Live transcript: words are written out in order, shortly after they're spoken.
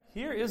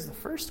Here is the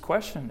first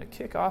question to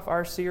kick off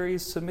our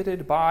series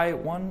submitted by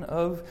one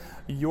of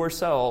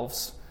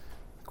yourselves.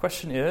 The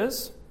question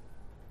is,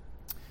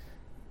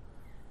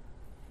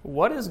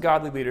 what is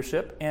godly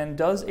leadership, and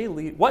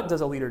what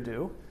does a leader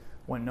do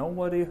when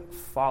nobody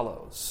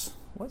follows?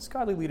 What's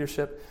godly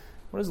leadership?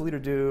 What does a leader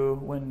do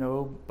when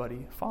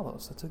nobody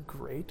follows? That's a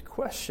great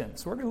question.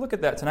 So we're going to look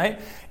at that tonight,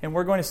 and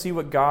we're going to see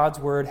what God's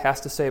Word has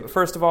to say. But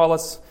first of all,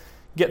 let's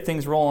get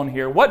things rolling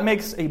here. What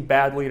makes a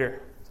bad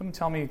leader? Someone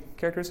tell me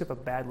characteristic of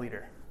a bad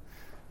leader.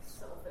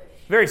 Selfish.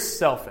 Very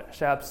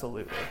selfish,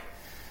 absolutely.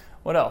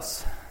 What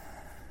else?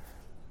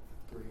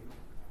 Greedy.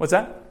 What's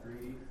that?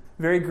 Greedy.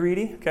 Very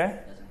greedy, okay.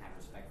 Doesn't have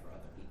respect for other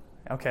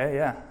people. Okay,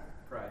 yeah.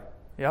 Pride.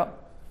 Yep.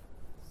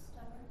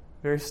 Stubborn.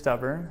 Very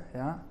stubborn,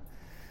 yeah.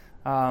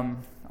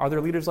 Are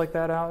there leaders like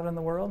that out in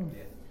the world?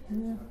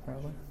 Yeah,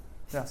 probably.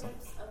 Yeah. So.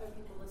 Makes other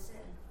people listen.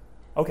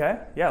 Okay,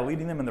 yeah,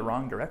 leading them in the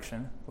wrong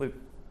direction. Luke,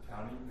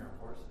 Counting your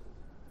horses.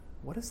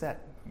 what does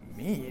that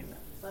mean?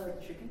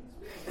 Like chickens?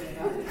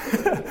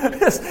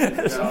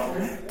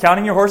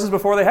 Counting your horses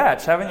before they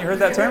hatch. Haven't you heard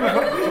that term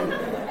before?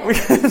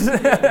 There's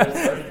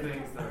certain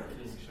things that a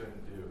king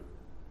shouldn't do.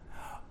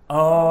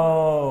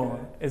 Oh,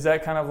 is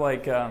that kind of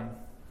like, I'm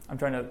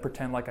trying to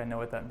pretend like I know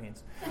what that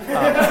means.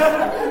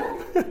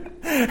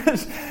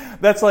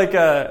 That's like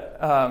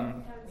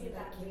Not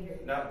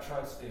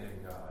trusting in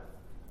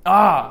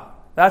God.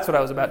 That's what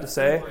I was about to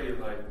say. Simply,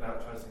 like,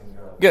 not trusting in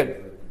God. Good.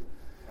 Like,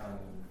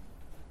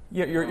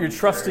 Yeah, you're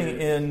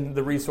trusting in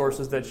the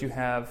resources that you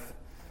have.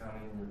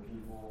 counting your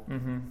people.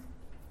 Mm-hmm.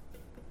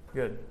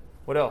 Good.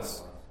 What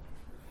else?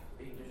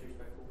 Being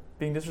disrespectful.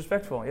 Being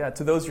disrespectful. Yeah,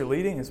 to those you're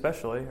leading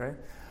especially, right?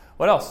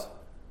 What else?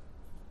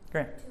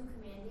 Great. Too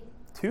commanding.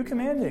 Too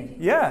commanding.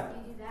 You Yeah. do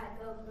that,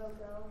 go,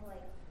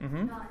 like,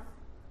 Mm-hmm. not.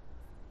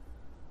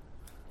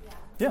 Yeah.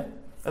 Yeah.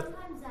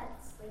 Sometimes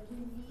that's, like, you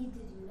need to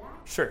do that.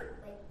 Sure.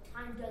 Like,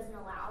 time doesn't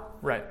allow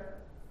for Right.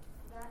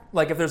 that.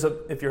 Like if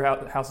your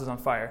house is on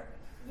fire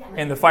Yeah.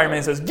 and the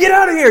fireman says, "Get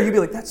out of here," you'd be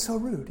like, "That's so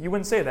rude." You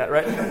wouldn't say that,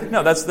 right?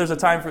 No, there's a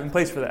time and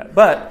place for that.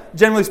 But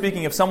generally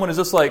speaking, if someone is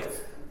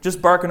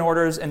just barking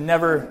orders and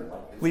never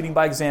leading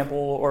by example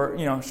or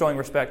showing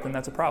respect, then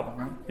that's a problem,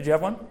 right? Did you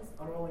have one?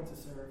 Unwilling to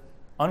serve.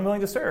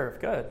 Unwilling to serve.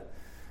 Good.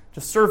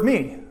 Just serve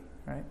me,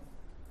 right?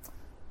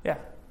 Yeah.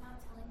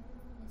 Not telling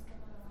people when they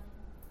step out of line.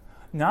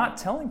 Not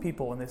telling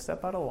people when they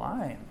step out of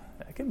line.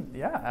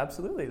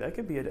 Absolutely. That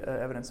could be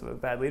evidence of a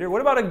bad leader. What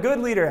about a good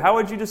leader? How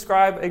would you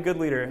describe a good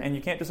leader? And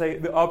you can't just say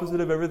the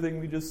opposite of everything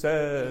we just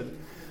said.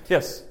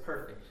 Yes.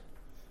 Perfect.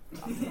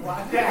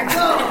 Okay.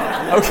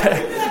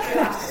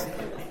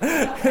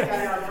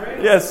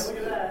 Yes.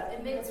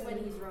 Admits when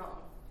he's wrong.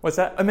 What's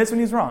that? Admits when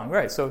he's wrong.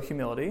 Right. So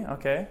humility.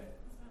 Okay.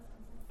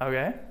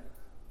 Okay.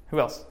 Who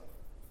else?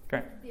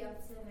 Great. The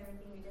opposite of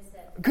everything we just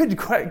said.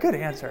 Good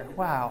answer.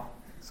 Wow.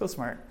 So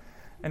smart.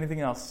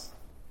 Anything else?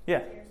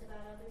 Yeah.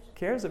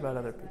 Cares about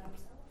other people.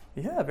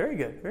 Yeah, very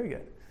good. Very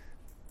good.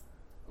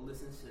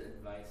 Listens to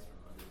advice from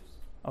others.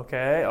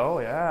 Okay. Oh,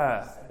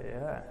 yeah.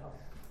 Yeah.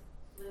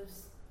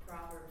 Lives the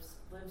book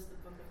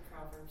of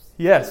Proverbs.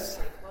 Yes.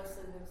 What's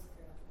the next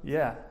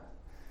Yeah.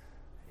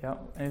 Yep.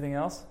 Anything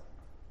else?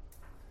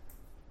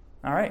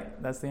 All right.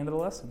 That's the end of the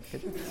lesson.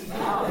 Good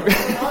job.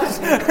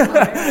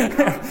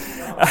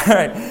 All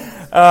right.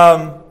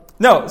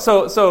 No.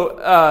 So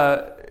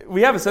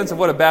we have a sense of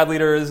what a bad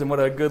leader is and what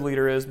a good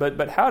leader is,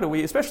 but how do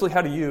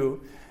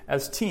you,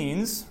 as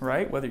teens,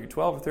 right, whether you're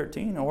 12 or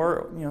 13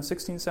 or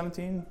 16,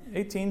 17,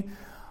 18,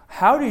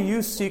 how do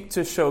you seek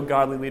to show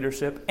godly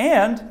leadership?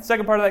 And the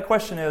second part of that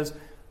question is,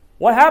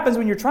 what happens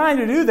when you're trying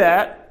to do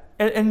that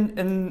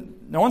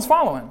and no one's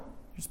following?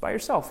 You're just by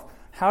yourself.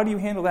 How do you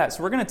handle that?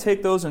 So we're going to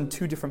take those in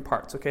two different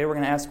parts, okay? We're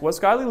going to ask, what's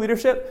godly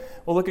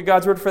leadership? We'll look at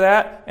God's Word for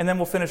that, and then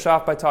we'll finish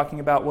off by talking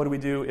about what do we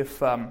do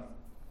if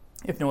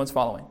no one's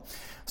following.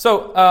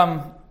 So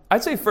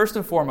I'd say first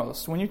and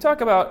foremost, when you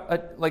talk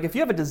about, if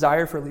you have a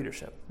desire for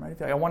leadership, right? If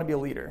you're like, I want to be a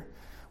leader,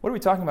 what are we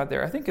talking about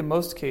there? I think in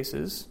most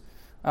cases,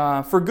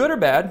 for good or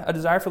bad, a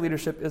desire for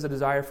leadership is a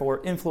desire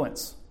for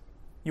influence.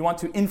 You want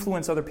to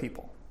influence other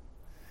people.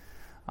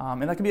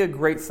 And that can be a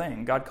great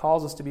thing. God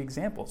calls us to be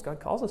examples. God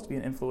calls us to be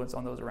an influence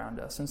on those around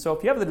us. And so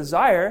if you have the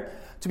desire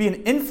to be an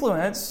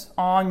influence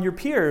on your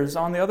peers,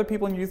 on the other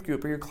people in your youth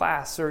group or your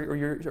class or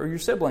your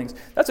siblings,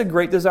 that's a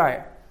great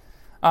desire.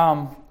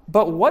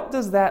 But what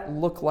does that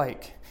look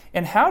like?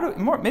 And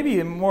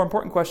maybe a more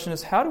important question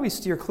is, how do we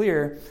steer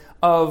clear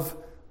of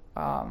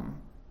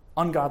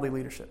ungodly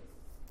leadership?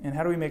 And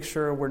how do we make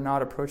sure we're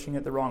not approaching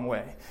it the wrong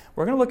way?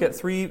 We're going to look at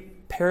 3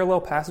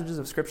 parallel passages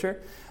of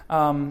Scripture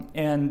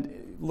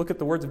and look at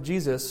the words of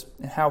Jesus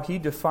and how he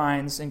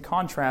defines and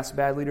contrasts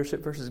bad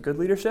leadership versus good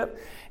leadership.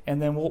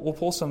 And then we'll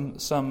pull some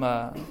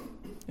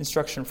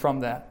instruction from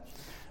that.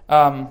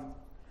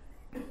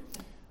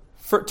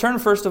 Turn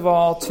first of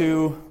all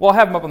to, I'll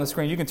have them up on the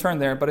screen. You can turn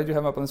there, but I do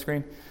have them up on the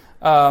screen.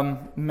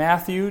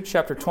 Matthew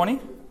chapter 20,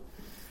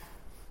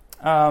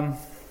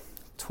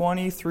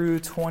 20 through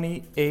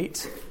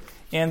 28.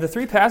 And the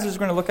 3 passages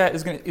we're going to look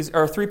at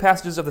are 3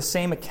 passages of the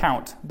same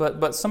account,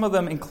 but some of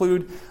them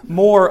include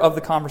more of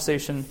the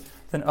conversation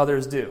than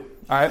others do.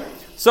 All right?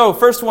 So,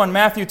 first one,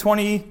 Matthew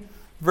 20,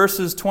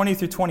 verses 20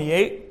 through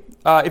 28.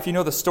 If you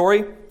know the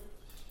story,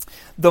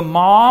 the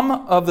mom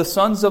of the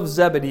sons of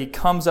Zebedee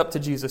comes up to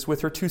Jesus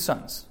with her two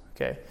sons.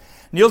 Okay,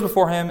 kneels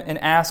before him and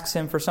asks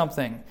him for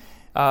something.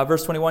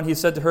 Verse 21, he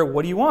said to her,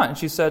 "What do you want?" And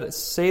she said,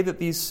 "Say that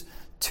these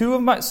two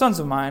of my sons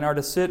of mine are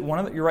to sit,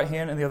 one at your right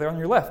hand and the other on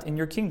your left, in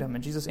your kingdom."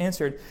 And Jesus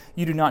answered,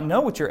 "You do not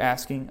know what you're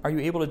asking. Are you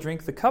able to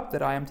drink the cup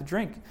that I am to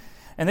drink?"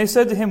 And they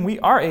said to him, "We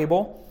are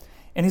able."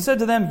 And he said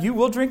to them, "You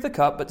will drink the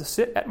cup, but to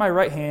sit at my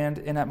right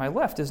hand and at my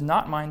left is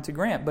not mine to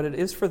grant, but it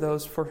is for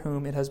those for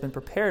whom it has been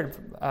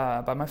prepared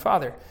by my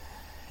Father."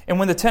 And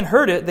when the 10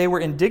 heard it, they were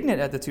indignant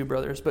at the two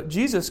brothers. But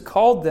Jesus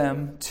called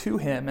them to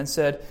him and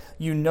said,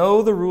 "You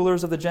know the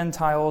rulers of the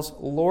Gentiles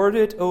lord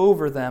it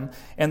over them,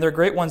 and their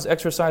great ones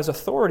exercise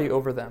authority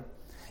over them.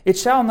 It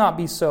shall not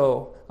be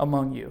so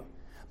among you.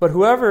 But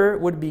whoever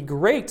would be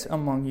great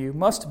among you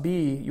must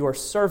be your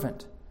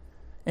servant.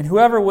 And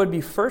whoever would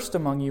be first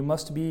among you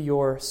must be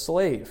your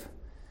slave.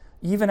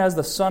 Even as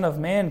the Son of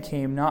Man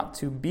came not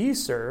to be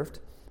served,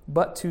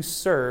 but to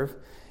serve,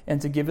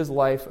 and to give his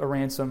life a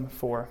ransom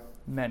for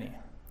many."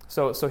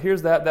 So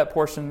here's that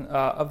portion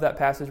of that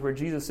passage where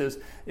Jesus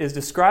is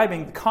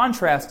describing,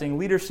 contrasting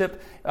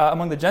leadership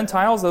among the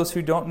Gentiles, those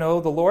who don't know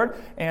the Lord,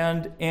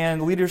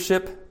 and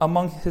leadership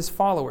among his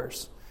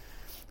followers.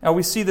 Now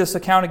we see this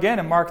account again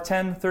in Mark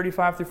 10,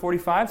 35 through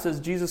 45. It says,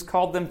 Jesus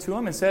called them to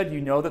him and said,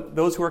 "You know that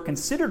those who are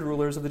considered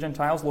rulers of the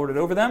Gentiles lord it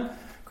over them.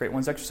 Great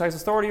ones exercise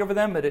authority over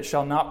them, but it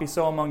shall not be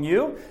so among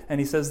you."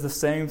 And he says the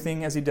same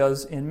thing as he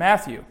does in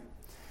Matthew.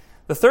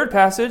 The third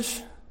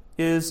passage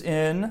is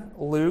in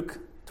Luke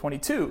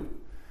 22.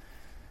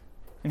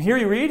 And here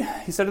you read,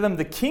 he said to them,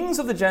 "The kings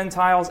of the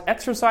Gentiles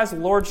exercise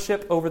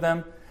lordship over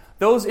them.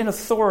 Those in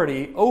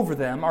authority over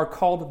them are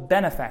called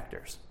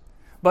benefactors.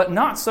 But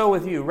not so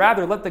with you.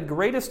 Rather, let the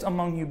greatest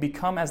among you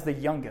become as the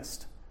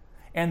youngest,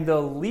 and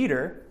the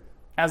leader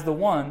as the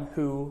one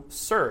who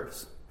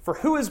serves. For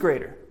who is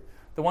greater,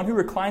 the one who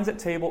reclines at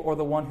table or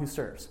the one who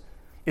serves?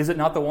 Is it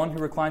not the one who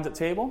reclines at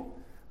table?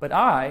 But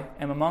I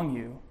am among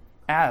you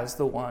as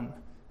the one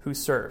who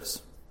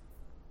serves."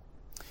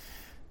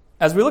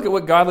 As we look at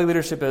what godly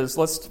leadership is,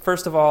 let's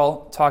first of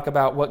all talk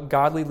about what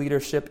godly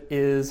leadership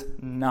is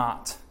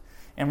not.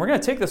 And we're going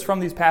to take this from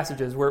these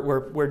passages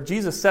where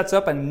Jesus sets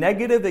up a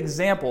negative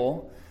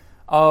example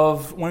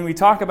of when we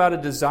talk about a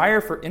desire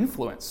for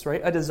influence,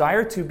 right? A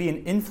desire to be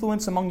an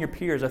influence among your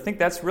peers. I think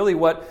that's really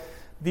what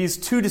these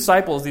two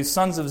disciples, these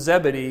sons of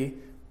Zebedee,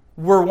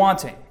 were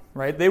wanting,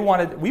 right? We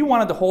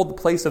wanted to hold the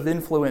place of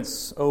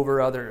influence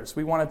over others.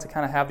 We wanted to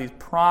kind of have these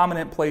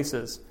prominent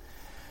places.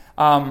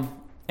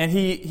 And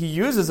he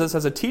uses this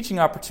as a teaching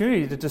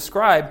opportunity to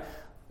describe,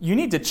 you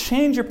need to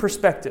change your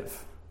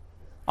perspective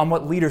on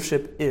what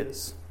leadership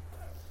is.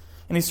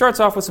 And he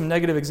starts off with some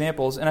negative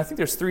examples, and I think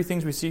there's three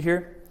things we see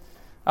here.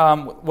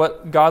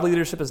 What godly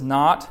leadership is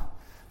not.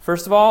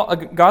 First of all,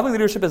 godly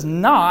leadership is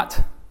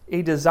not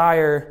a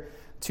desire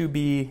to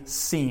be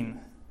seen.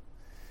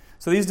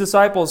 So these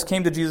disciples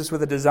came to Jesus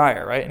with a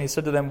desire, right? And he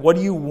said to them, "What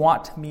do you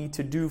want me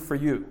to do for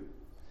you?"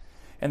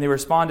 And they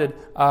responded,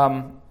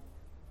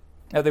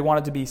 that they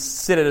wanted to be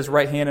sit at his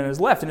right hand and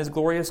his left in his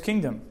glorious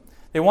kingdom.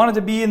 They wanted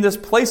to be in this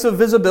place of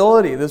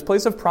visibility, this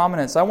place of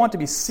prominence. I want to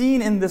be seen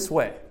in this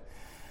way.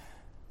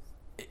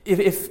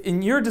 If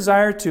in your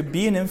desire to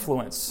be an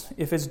influence,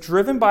 if it's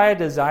driven by a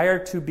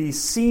desire to be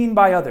seen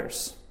by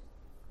others,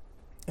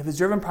 if it's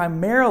driven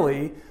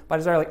primarily by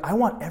desire, like, I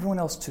want everyone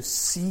else to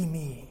see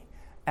me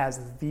as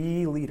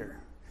the leader.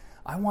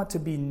 I want to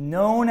be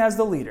known as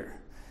the leader.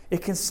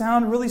 It can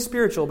sound really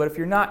spiritual, but if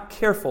you're not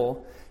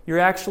careful, you're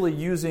actually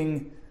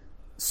using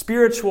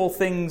spiritual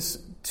things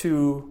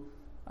to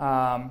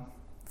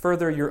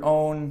further your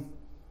own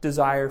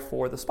desire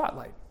for the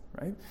spotlight,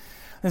 right?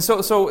 And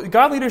so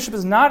godly leadership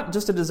is not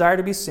just a desire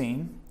to be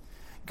seen.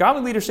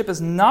 Godly leadership is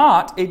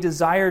not a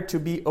desire to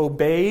be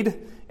obeyed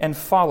and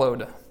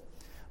followed.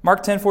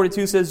 Mark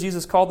 10:42 says,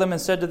 Jesus called them and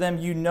said to them,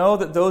 "You know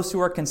that those who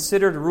are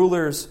considered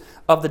rulers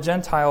of the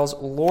Gentiles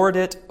lord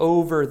it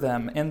over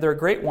them, and their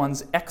great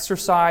ones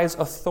exercise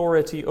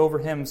authority over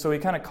him." So he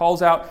kind of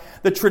calls out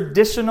the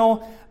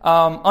traditional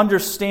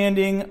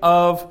understanding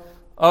of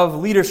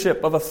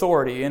leadership, of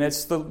authority, and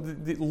it's the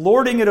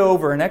lording it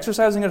over and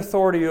exercising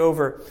authority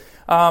over.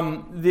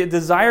 The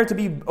desire to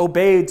be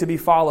obeyed, to be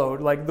followed.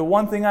 Like, the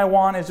one thing I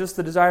want is just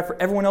the desire for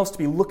everyone else to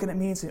be looking at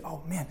me and saying,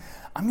 "Oh man,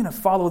 I'm going to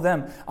follow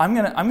them. I'm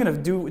going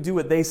to do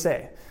what they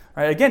say."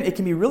 Right? Again, it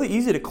can be really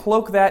easy to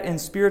cloak that in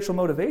spiritual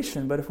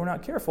motivation, but if we're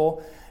not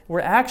careful,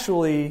 we're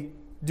actually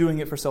doing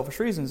it for selfish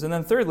reasons. And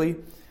then thirdly,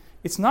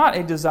 it's not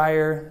a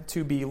desire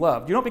to be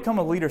loved. You don't become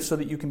a leader so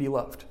that you can be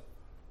loved.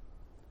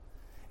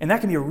 And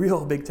that can be a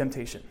real big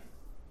temptation.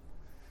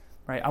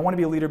 Right? I want to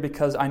be a leader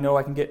because I know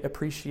I can get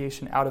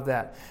appreciation out of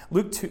that.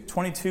 Luke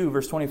 22,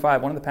 verse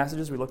 25, one of the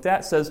passages we looked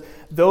at, says,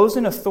 "Those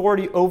in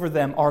authority over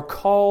them are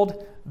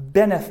called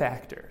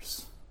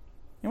benefactors."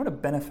 You know what a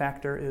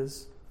benefactor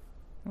is?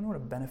 You know what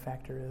a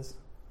benefactor is?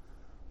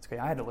 It's okay,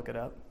 I had to look it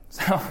up.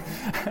 So,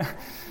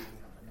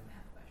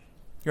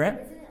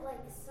 Grant? Isn't it like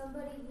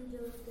somebody who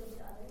does good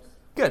to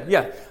Good,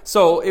 yeah.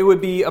 So it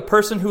would be a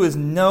person who is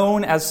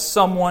known as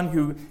someone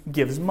who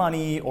gives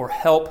money or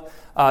help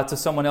to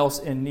someone else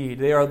in need.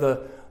 They are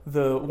the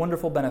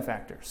wonderful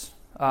benefactors.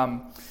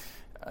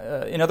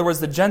 In other words,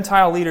 the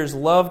Gentile leaders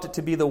loved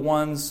to be the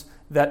ones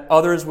that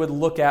others would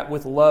look at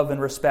with love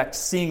and respect,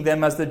 seeing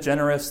them as the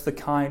generous, the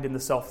kind, and the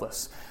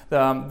selfless.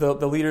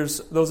 The leaders,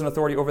 those in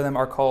authority over them,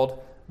 are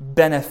called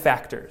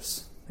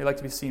benefactors. They like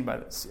to be seen by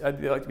this.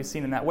 They like to be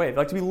seen in that way. They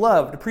like to be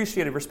loved,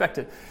 appreciated,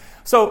 respected.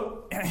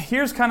 So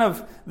here's kind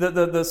of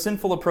the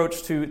sinful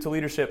approach to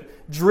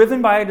leadership,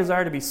 driven by a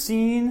desire to be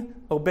seen,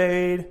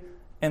 obeyed,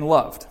 and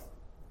loved.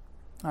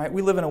 All right,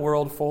 we live in a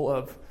world full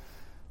of,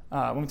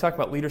 when we talk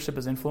about leadership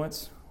as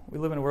influence, we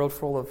live in a world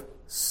full of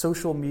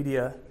social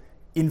media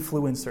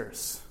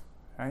influencers.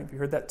 All right, have you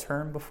heard that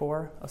term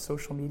before? A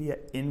social media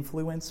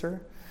influencer?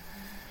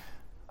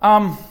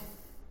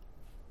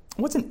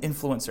 What's an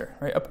influencer?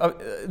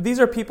 Right? These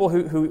are people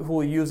who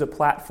will use a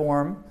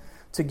platform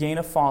to gain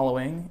a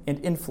following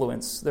and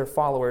influence their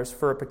followers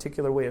for a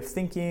particular way of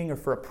thinking or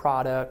for a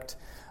product,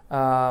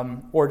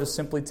 or just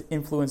simply to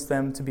influence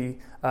them to be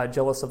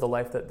jealous of the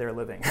life that they're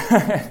living.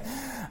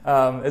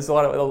 It's a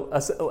lot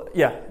of,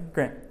 yeah,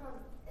 Grant.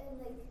 And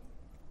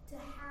to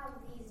have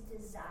these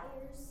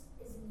desires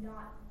is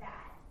not bad,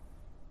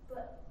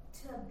 but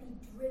to be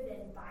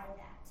driven by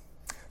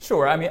that.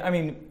 Sure. I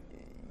mean,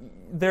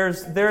 there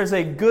is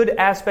a good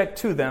aspect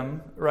to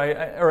them,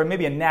 right? Or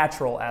maybe a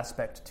natural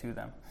aspect to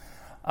them.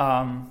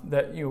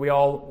 That we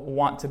all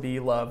want to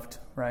be loved,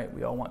 right?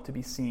 We all want to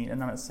be seen,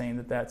 and I'm not saying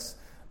that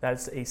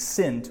that's a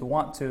sin to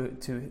want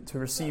to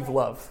receive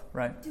love,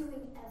 right?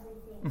 Doing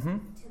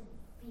everything to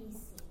be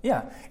seen.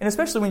 Yeah, and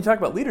especially when you talk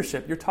about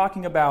leadership, you're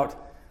talking about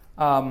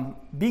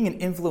being an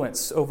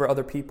influence over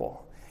other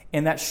people,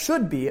 and that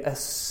should be a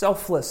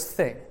selfless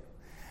thing.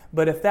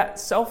 But if that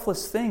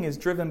selfless thing is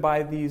driven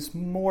by these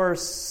more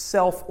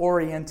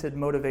self-oriented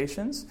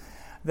motivations,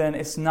 then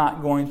it's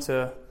not going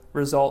to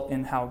result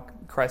in how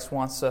Christ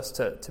wants us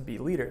to be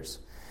leaders.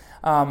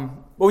 But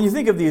when you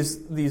think of these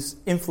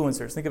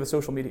influencers, think of a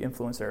social media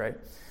influencer,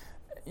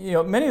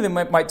 right? Many of them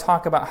might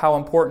talk about how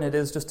important it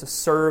is just to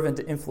serve and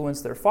to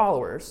influence their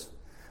followers.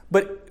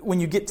 But when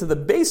you get to the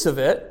base of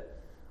it,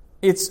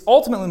 it's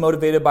ultimately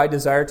motivated by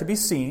desire to be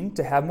seen,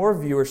 to have more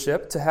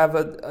viewership, to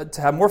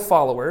have more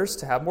followers,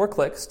 to have more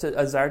clicks, to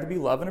a desire to be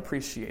loved and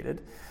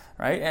appreciated,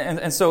 right?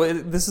 And so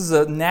this is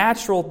a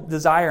natural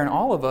desire in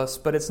all of us,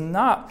 but it's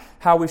not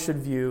how we should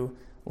view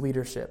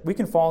leadership. We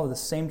can fall into the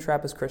same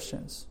trap as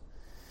Christians.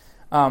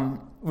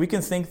 We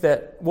can think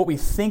that what we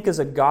think is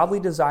a godly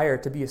desire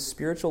to be a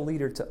spiritual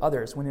leader to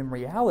others, when in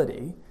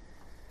reality,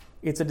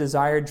 it's a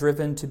desire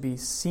driven to be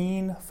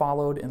seen,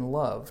 followed, and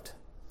loved.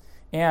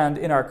 And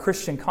in our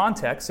Christian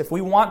context, if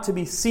we want to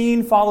be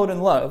seen, followed,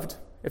 and loved,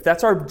 if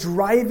that's our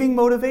driving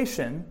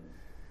motivation,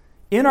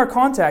 in our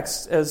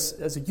context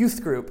as a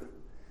youth group,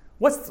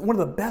 what's one of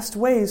the best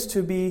ways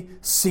to be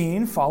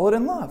seen, followed,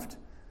 and loved?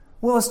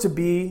 Well, it's to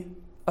be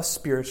a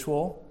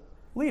spiritual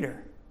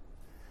leader,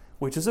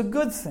 which is a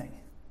good thing.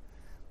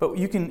 But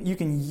you can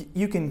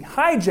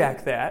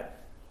hijack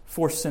that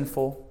for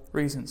sinful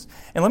reasons.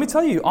 And let me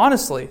tell you,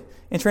 honestly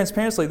and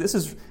transparently, this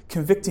is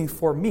convicting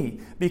for me,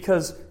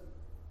 because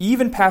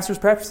even pastors,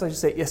 perhaps I should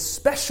say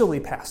especially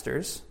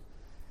pastors,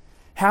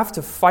 have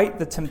to fight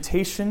the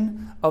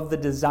temptation of the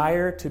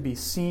desire to be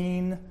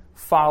seen,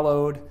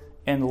 followed,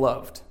 and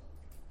loved.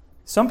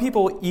 Some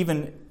people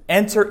even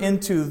enter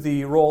into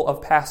the role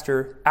of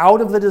pastor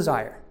out of the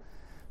desire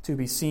to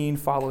be seen,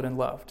 followed, and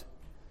loved.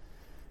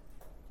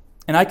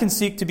 And I can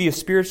seek to be a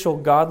spiritual,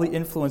 godly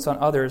influence on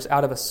others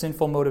out of a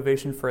sinful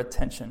motivation for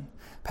attention.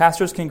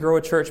 Pastors can grow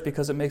a church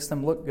because it makes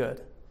them look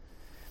good.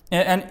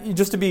 And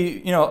just to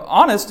be,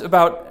 honest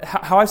about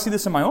how I see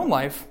this in my own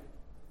life,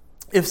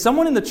 if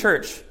someone in the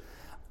church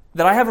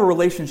that I have a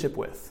relationship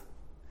with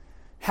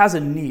has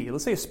a need,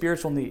 let's say a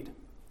spiritual need,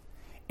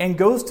 and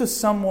goes to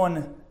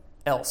someone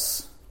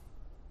else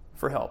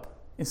for help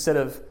instead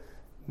of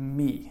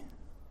me,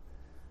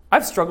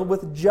 I've struggled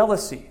with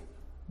jealousy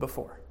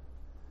before.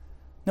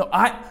 No,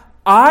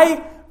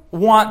 I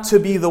want to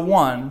be the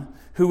one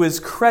who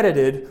is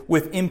credited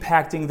with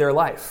impacting their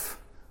life.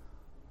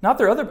 Not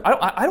their other.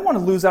 I don't want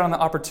to lose out on the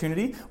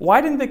opportunity.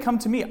 Why didn't they come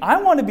to me?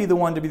 I want to be the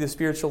one to be the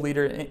spiritual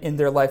leader in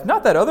their life,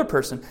 not that other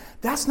person.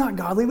 That's not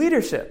godly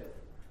leadership.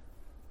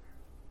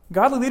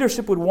 Godly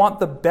leadership would want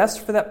the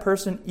best for that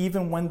person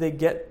even when they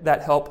get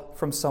that help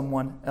from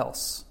someone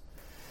else.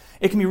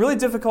 It can be really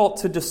difficult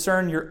to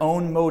discern your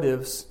own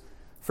motives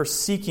for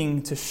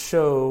seeking to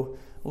show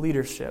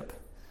leadership.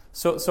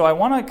 So I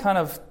want to kind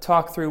of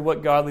talk through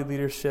what godly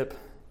leadership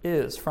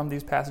is from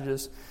these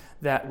passages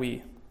that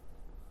we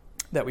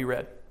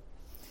read.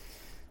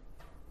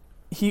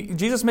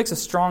 Jesus makes a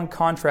strong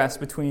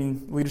contrast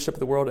between leadership of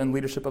the world and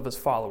leadership of his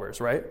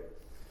followers, right?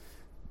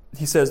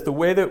 He says, the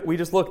way that we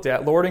just looked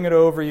at, lording it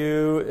over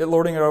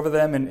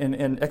them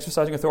and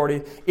exercising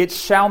authority, it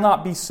shall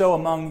not be so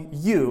among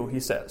you, he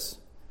says.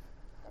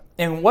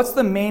 And what's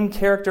the main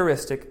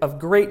characteristic of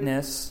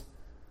greatness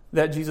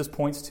that Jesus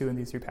points to in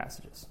these three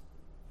passages?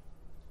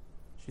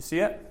 Did you see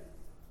it?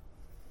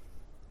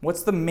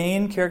 What's the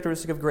main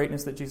characteristic of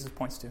greatness that Jesus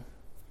points to?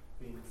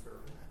 Being a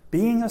servant.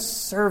 Being a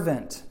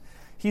servant.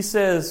 He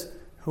says,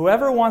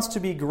 whoever wants to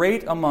be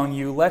great among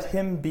you, let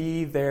him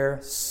be their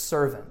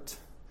servant.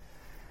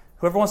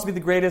 Whoever wants to be the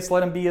greatest,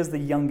 let him be as the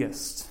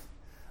youngest.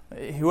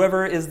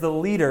 Whoever is the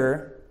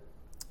leader,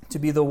 to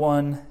be the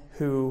one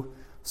who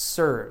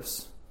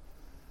serves.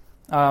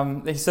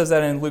 He says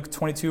that in Luke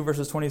 22,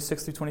 verses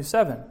 26 through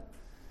 27.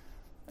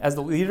 As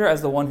the leader,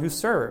 as the one who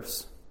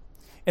serves.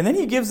 And then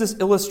he gives this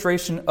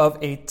illustration of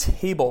a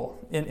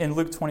table in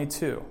Luke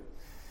 22.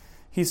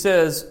 He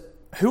says,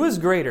 who is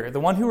greater, the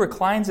one who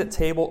reclines at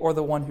table or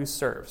the one who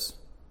serves?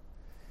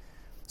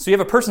 So you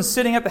have a person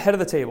sitting at the head of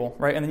the table,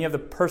 right? And then you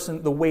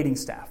have the waiting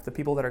staff, the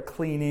people that are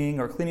cleaning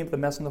up the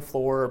mess on the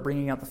floor or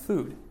bringing out the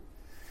food.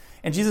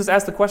 And Jesus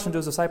asked the question to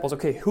his disciples,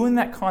 okay, who in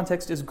that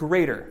context is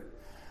greater?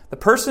 The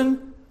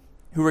person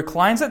who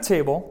reclines at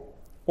table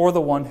or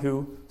the one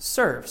who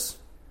serves?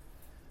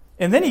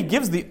 And then he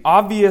gives the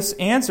obvious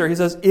answer. He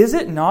says, is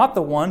it not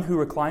the one who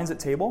reclines at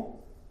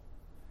table?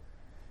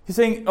 He's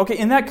saying, okay,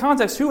 in that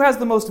context, who has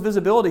the most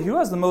visibility? Who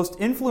has the most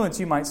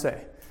influence, you might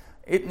say?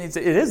 It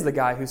is the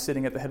guy who's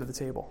sitting at the head of the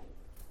table.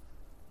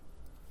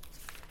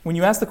 When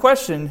you ask the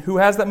question, who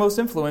has that most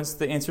influence,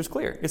 the answer is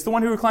clear. It's the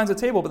one who reclines at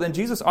table, but then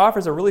Jesus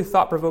offers a really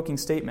thought-provoking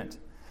statement.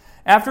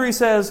 After he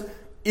says,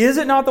 is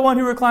it not the one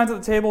who reclines at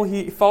the table?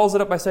 He follows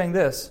it up by saying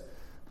this,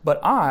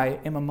 but I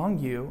am among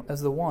you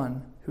as the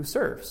one who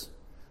serves.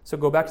 So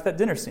go back to that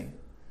dinner scene.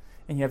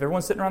 And you have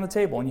everyone sitting around the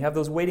table, and you have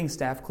those waiting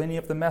staff cleaning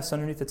up the mess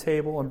underneath the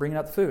table and bringing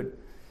out the food.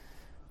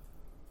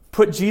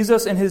 Put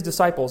Jesus and his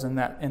disciples in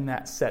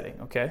that setting,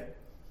 okay?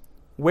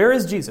 Where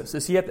is Jesus?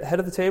 Is he at the head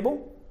of the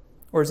table,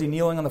 or is he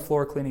kneeling on the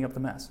floor cleaning up the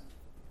mess?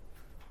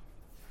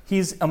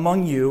 He's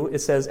among you, it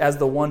says, as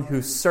the one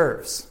who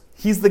serves.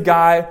 He's the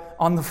guy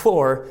on the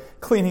floor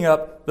cleaning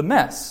up the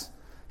mess.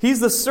 He's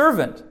the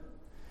servant.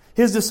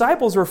 His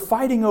disciples were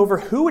fighting over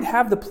who would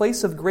have the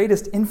place of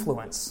greatest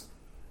influence.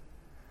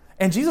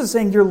 And Jesus is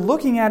saying, you're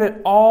looking at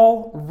it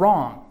all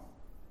wrong.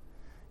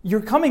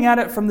 You're coming at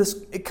it from this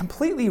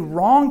completely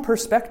wrong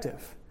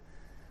perspective.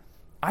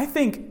 I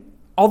think,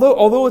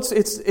 although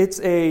it's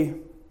a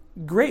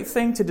great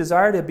thing to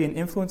desire to be an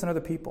influence on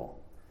other people,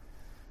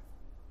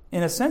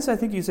 in a sense, I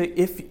think you say,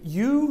 if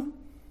you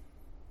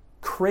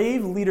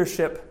crave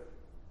leadership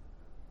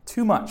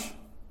too much,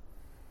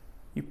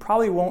 you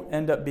probably won't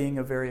end up being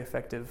a very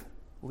effective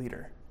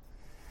leader.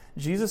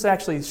 Jesus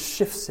actually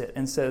shifts it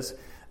and says,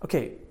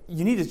 okay,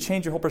 you need to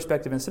change your whole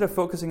perspective. Instead of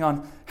focusing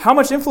on how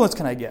much influence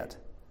can I get,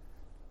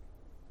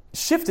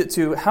 shift it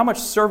to how much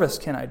service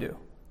can I do.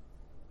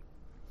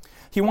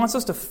 He wants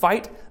us to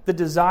fight the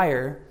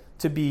desire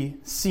to be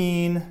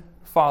seen,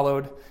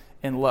 followed,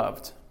 and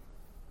loved.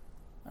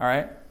 All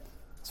right?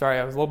 Sorry,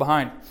 I was a little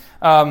behind.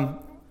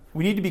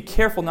 We need to be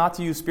careful not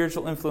to use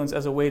spiritual influence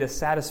as a way to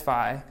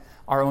satisfy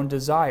our own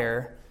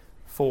desire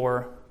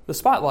for the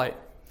spotlight.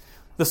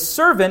 The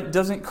servant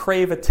doesn't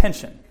crave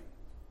attention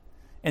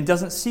and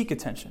doesn't seek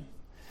attention.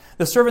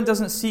 The servant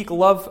doesn't seek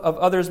love of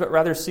others, but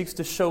rather seeks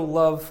to show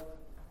love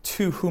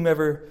to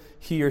whomever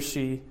he or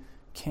she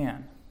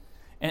can.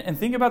 And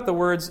think about the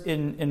words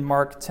in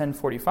Mark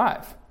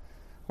 10:45,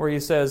 where he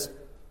says,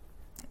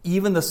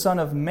 even the Son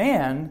of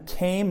Man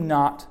came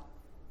not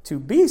to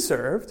be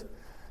served,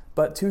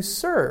 but to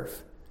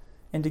serve,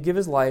 and to give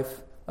his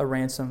life a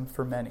ransom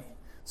for many.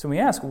 So we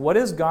ask, what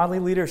is godly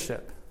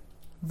leadership?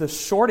 The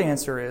short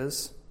answer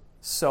is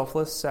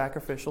selfless,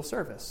 sacrificial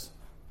service.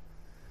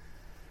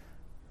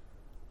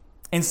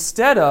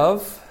 Instead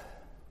of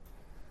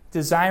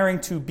desiring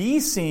to be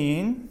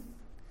seen,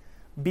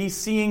 be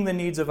seeing the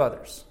needs of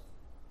others.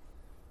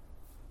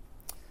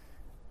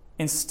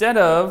 Instead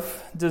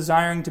of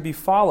desiring to be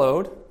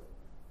followed,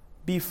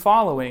 be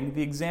following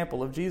the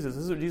example of Jesus.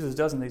 This is what Jesus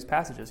does in these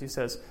passages. He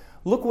says,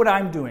 look what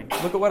I'm doing.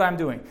 Look at what I'm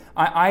doing.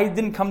 I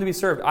didn't come to be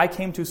served. I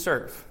came to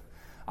serve.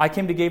 I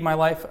came to give my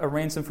life a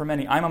ransom for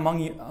many. I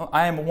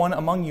am one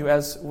among you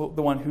as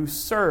the one who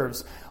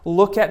serves.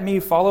 Look at me.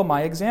 Follow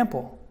my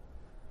example.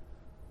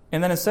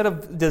 And then instead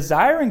of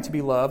desiring to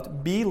be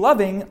loved, be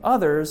loving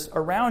others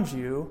around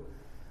you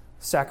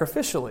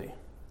sacrificially.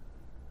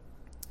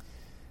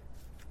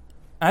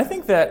 I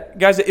think that,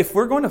 guys, if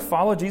we're going to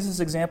follow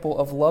Jesus' example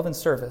of love and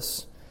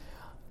service,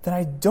 then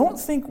I don't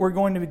think we're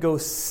going to go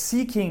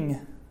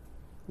seeking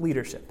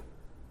leadership.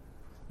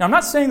 Now, I'm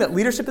not saying that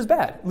leadership is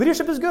bad.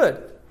 Leadership is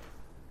good.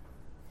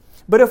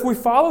 But if we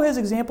follow his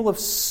example of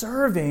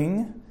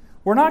serving,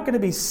 we're not going to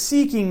be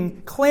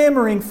seeking,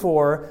 clamoring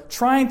for,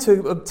 trying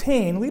to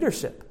obtain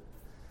leadership.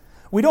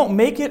 We don't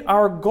make it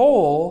our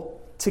goal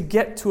to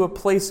get to a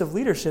place of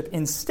leadership.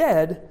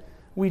 Instead,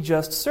 we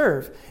just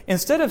serve.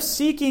 Instead of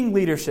seeking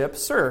leadership,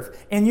 serve.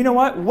 And you know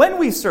what? When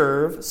we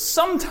serve,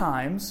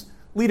 sometimes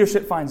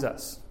leadership finds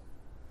us.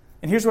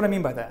 And here's what I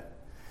mean by that.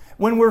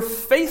 When we're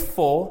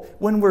faithful,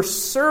 when we're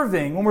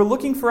serving, when we're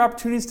looking for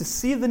opportunities to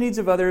see the needs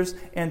of others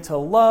and to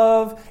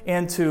love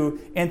and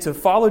to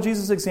follow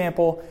Jesus'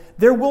 example,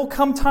 there will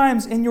come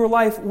times in your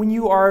life when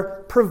you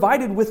are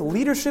provided with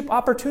leadership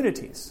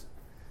opportunities.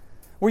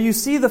 where you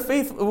see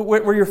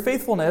where your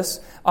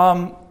faithfulness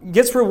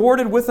gets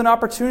rewarded with an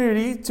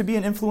opportunity to be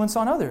an influence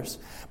on others.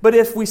 But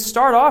if we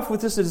start off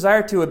with this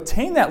desire to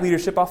obtain that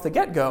leadership off the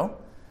get-go,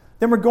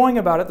 then we're going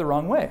about it the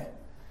wrong way.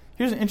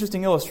 Here's an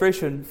interesting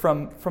illustration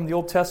from the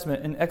Old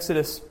Testament in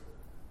Exodus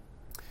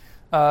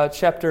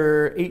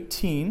chapter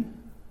 18,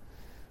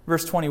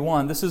 verse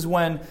 21. This is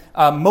when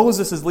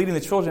Moses is leading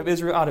the children of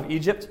Israel out of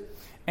Egypt,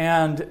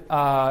 and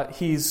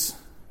he's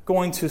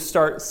going to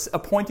start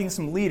appointing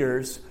some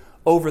leaders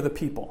over the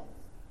people.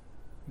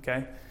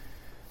 Okay?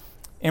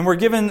 And we're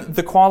given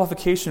the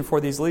qualification for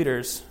these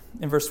leaders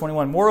in verse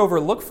 21. Moreover,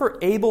 look for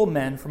able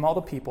men from all the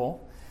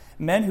people,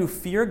 men who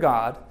fear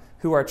God,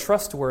 who are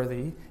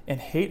trustworthy and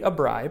hate a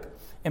bribe,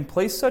 and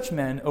place such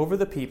men over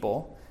the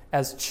people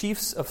as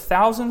chiefs of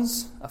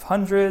thousands, of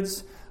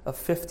hundreds, of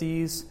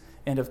fifties,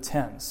 and of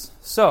tens.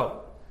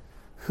 So,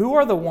 who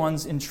are the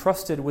ones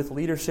entrusted with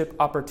leadership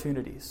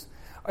opportunities?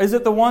 Is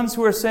it the ones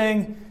who are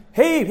saying,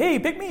 hey,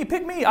 pick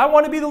me, I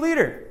want to be the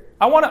leader.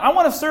 I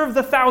want to serve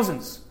the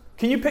thousands.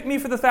 Can you pick me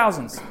for the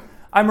thousands?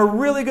 I'm a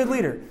really good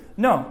leader.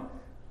 No,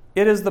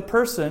 it is the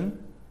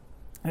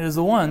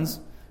ones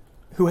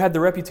who had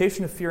the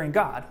reputation of fearing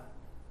God,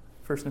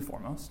 first and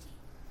foremost.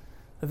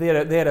 They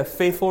had a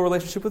faithful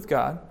relationship with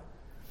God.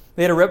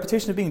 They had a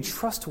reputation of being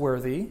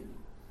trustworthy,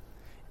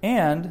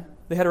 and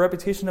they had a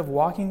reputation of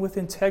walking with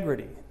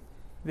integrity.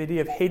 The idea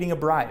of hating a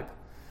bribe.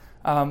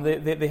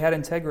 They had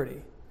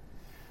integrity.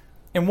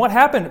 And what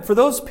happened for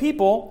those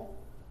people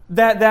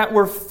that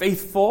were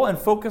faithful and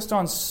focused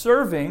on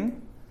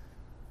serving,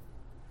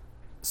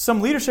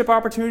 some leadership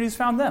opportunities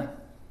found them.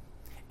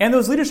 And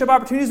those leadership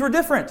opportunities were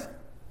different.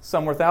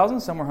 Some were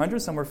thousands, some were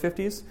hundreds, some were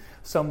fifties,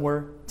 some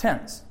were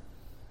tens.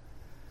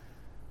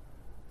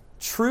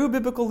 True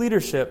biblical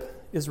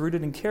leadership is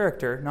rooted in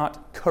character,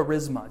 not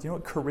charisma. Do you know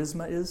what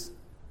charisma is?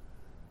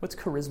 What's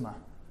charisma?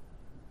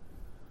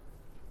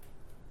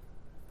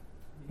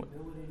 The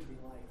ability to be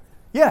liked.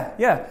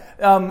 Yeah.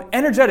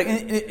 Energetic.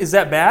 Is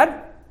that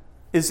bad?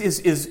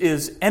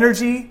 Is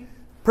energy,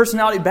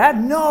 personality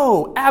bad?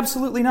 No,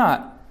 absolutely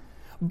not.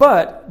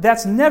 But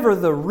that's never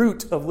the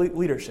root of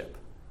leadership.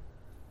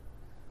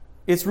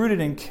 It's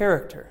rooted in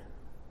character.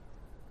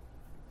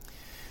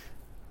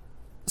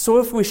 So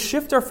if we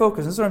shift our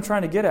focus, this is what I'm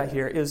trying to get at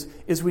here,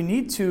 is we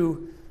need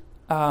to,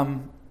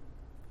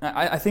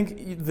 I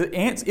think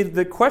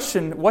the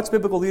question, what's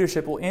biblical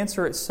leadership, will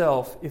answer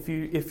itself if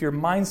your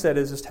mindset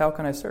is just, how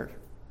can I serve?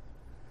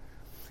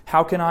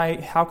 How can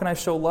I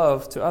show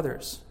love to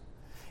others?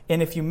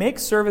 And if you make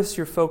service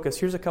your focus,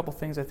 here's a couple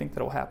things I think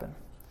that will happen.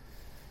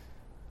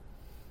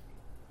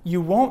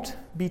 You won't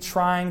be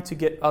trying to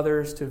get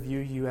others to view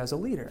you as a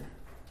leader.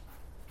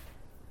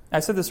 I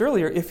said this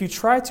earlier, if you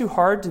try too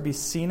hard to be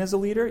seen as a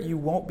leader, you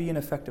won't be an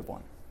effective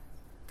one.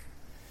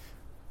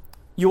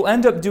 You'll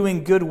end up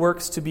doing good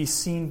works to be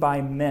seen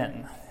by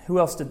men. Who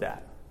else did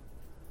that?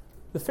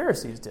 The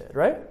Pharisees did,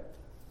 right?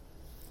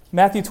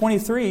 Matthew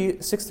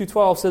 23, 6 through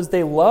 12 says,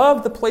 they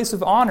loved the place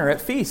of honor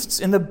at feasts,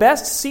 in the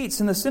best seats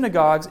in the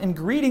synagogues, and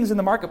greetings in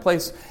the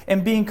marketplace,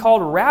 and being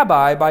called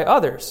rabbi by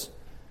others.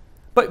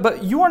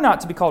 But you are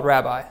not to be called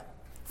rabbi,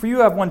 for you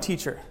have one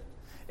teacher.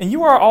 And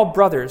you are all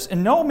brothers,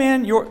 and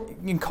you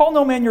can call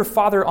no man your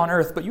father on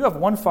earth, but you have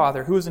one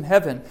Father who is in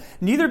heaven.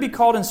 Neither be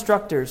called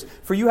instructors,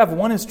 for you have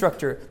one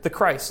instructor, the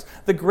Christ.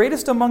 The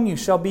greatest among you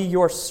shall be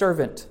your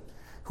servant.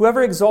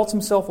 Whoever exalts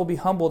himself will be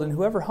humbled, and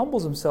whoever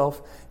humbles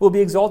himself will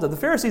be exalted. The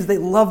Pharisees, they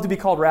loved to be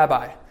called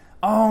rabbi.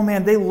 Oh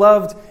man, they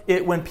loved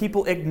it when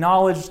people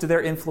acknowledged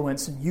their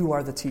influence. You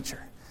are the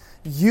teacher.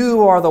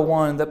 You are the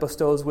one that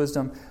bestows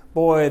wisdom.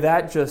 Boy,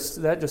 that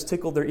just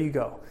tickled their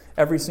ego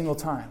every single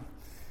time.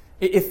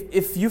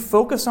 If you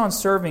focus on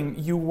serving,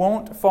 you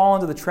won't fall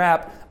into the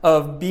trap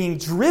of being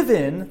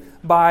driven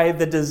by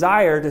the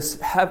desire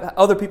to have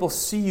other people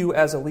see you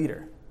as a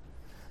leader.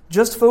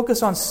 Just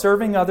focus on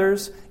serving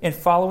others and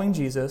following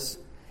Jesus,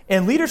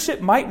 and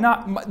leadership might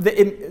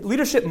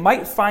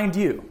find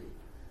you,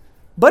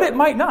 but it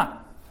might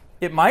not.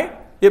 It might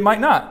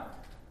not.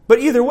 But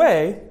either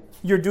way,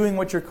 you're doing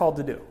what you're called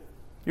to do.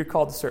 You're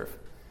called to serve.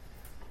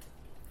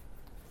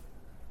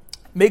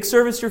 Make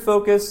service your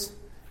focus,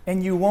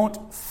 and you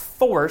won't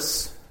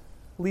force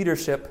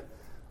leadership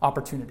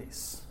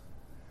opportunities.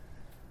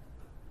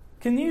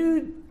 Can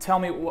you tell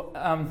me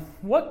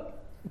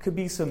what could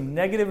be some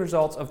negative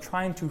results of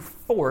trying to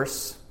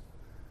force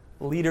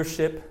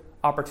leadership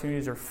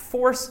opportunities or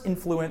force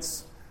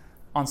influence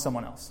on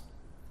someone else?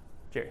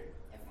 Jerry?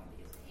 Everyone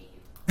begins to hate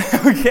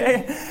you.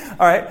 Okay.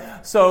 All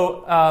right.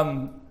 So,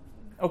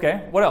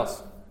 okay. What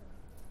else?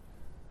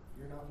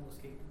 You're not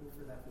most capable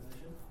for that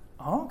position.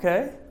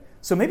 Okay.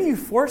 So maybe you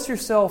force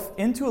yourself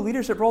into a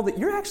leadership role that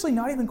you're actually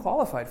not even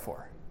qualified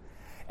for.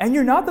 And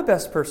you're not the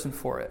best person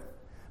for it.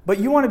 But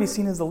you want to be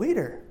seen as the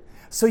leader.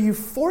 So you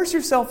force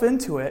yourself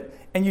into it,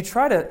 and you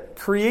try to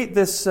create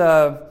this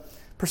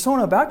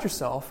persona about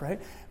yourself, right?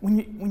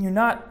 When you're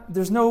not,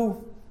 that's not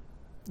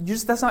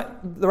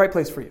the right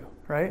place for you,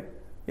 right?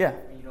 Yeah.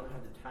 And you don't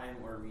have the time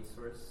or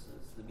resources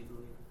to be the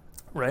leader.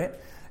 Right.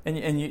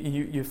 And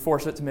you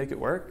force it to make it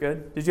work.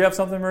 Good. Did you have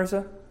something,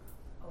 Marissa?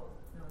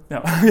 No.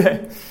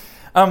 Okay.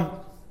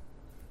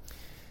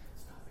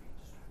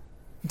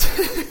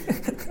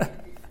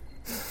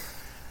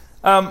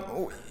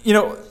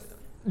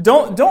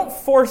 Don't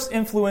force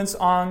influence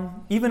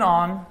on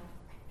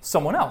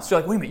someone else.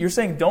 You're like, wait a minute, you're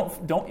saying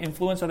don't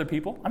influence other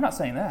people? I'm not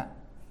saying that.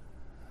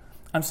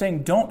 I'm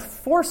saying don't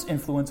force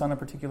influence on a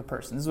particular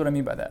person. This is what I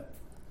mean by that.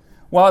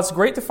 While it's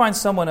great to find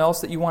someone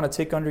else that you want to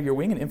take under your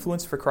wing and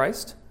influence for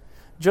Christ,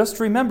 just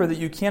remember that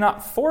you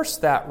cannot force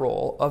that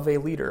role of a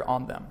leader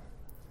on them.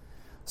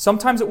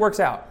 Sometimes it works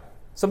out.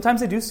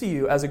 Sometimes they do see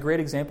you as a great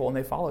example and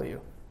they follow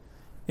you.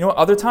 You know what?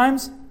 Other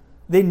times,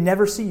 they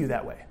never see you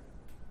that way.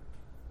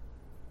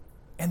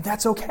 And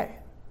that's okay.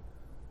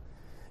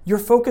 Your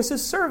focus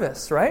is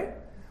service, right?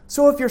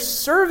 So if you're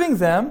serving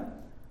them,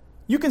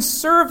 you can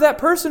serve that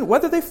person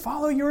whether they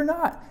follow you or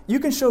not. You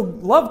can show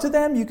love to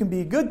them. You can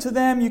be good to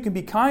them. You can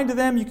be kind to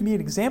them. You can be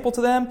an example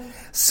to them.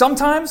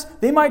 Sometimes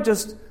they might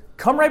just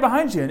come right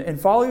behind you and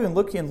follow you and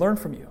look and learn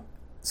from you.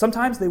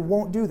 Sometimes they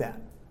won't do that.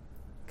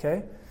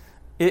 Okay?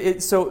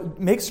 So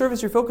make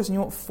service your focus and you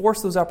won't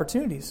force those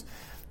opportunities.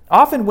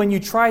 Often when you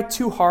try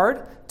too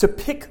hard to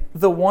pick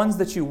the ones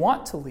that you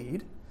want to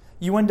lead,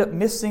 you end up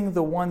missing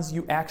the ones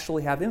you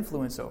actually have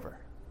influence over.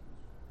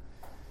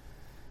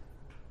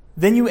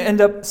 Then you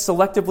end up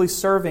selectively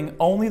serving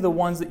only the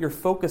ones that you're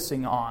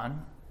focusing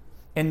on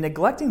and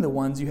neglecting the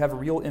ones you have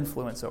real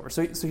influence over.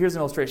 So here's an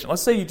illustration.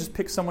 Let's say you just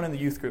pick someone in the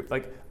youth group.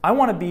 Like, I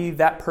want to be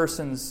that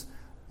person's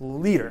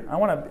leader. I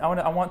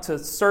want to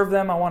serve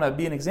them. I want to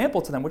be an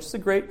example to them, which is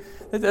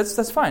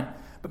that's fine.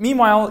 But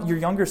meanwhile, your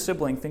younger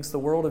sibling thinks the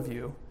world of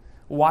you,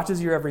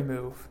 watches your every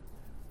move,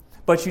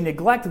 but you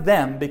neglect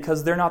them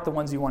because they're not the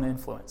ones you want to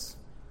influence.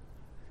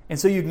 And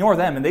so you ignore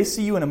them, and they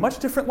see you in a much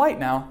different light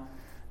now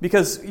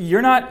because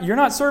you're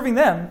not serving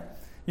them,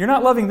 you're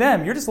not loving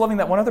them, you're just loving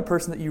that one other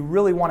person that you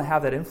really want to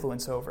have that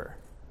influence over.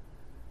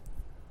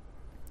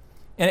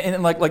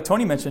 And like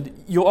Tony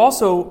mentioned, you'll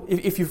also,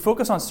 if you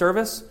focus on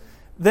service,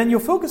 then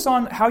you'll focus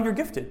on how you're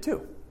gifted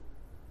too.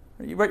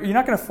 You're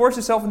not going to force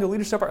yourself into a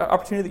leadership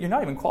opportunity that you're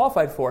not even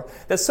qualified for,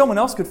 that someone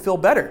else could fill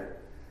better,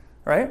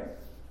 right?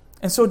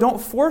 And so don't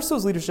force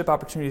those leadership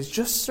opportunities.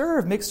 Just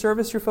serve. Make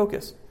service your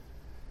focus.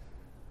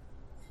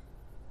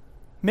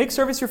 Make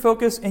service your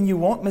focus, and you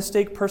won't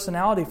mistake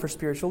personality for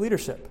spiritual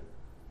leadership.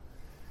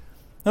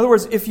 In other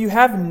words, if you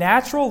have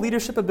natural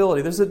leadership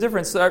ability, there's a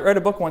difference. I read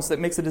a book once that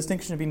makes a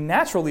distinction between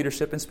natural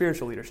leadership and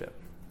spiritual leadership.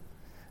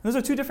 And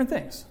those are two different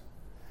things.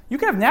 You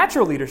can have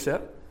natural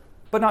leadership,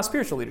 but not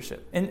spiritual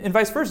leadership. And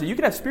vice versa. You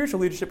can have spiritual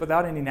leadership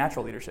without any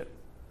natural leadership.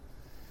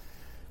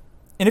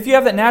 And if you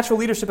have that natural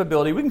leadership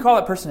ability, we can call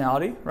it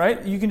personality,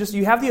 right?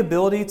 You have the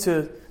ability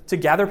to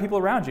gather people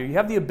around you. You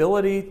have the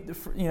ability,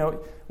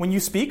 when you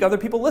speak, other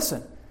people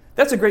listen.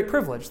 That's a great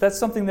privilege. That's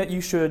something that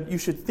you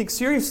should think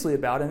seriously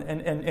about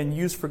and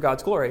use for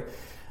God's glory.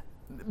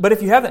 But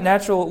if you have that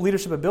natural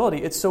leadership ability,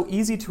 it's so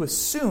easy to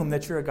assume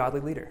that you're a godly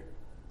leader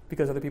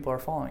because other people are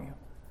following you.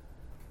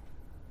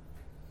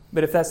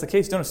 But if that's the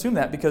case, don't assume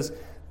that, because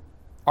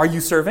are you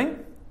serving?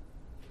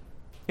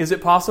 Is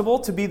it possible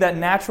to be that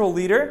natural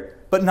leader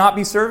but not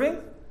be serving?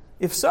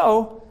 If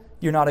so,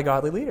 you're not a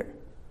godly leader.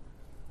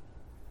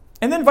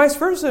 And then vice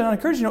versa, I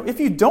encourage you,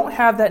 if you don't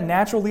have that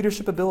natural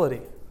leadership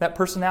ability, that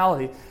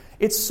personality,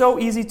 it's so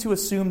easy to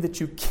assume that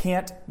you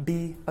can't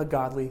be a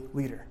godly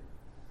leader.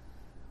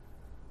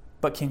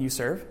 But can you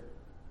serve?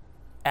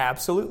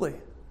 Absolutely.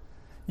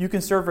 You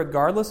can serve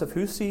regardless of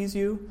who sees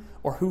you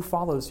or who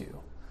follows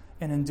you.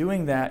 And in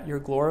doing that, you're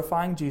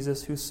glorifying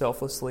Jesus who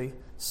selflessly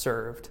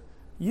served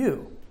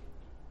you.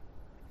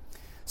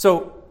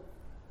 So,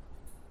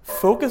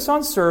 focus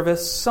on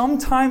service.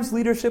 Sometimes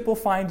leadership will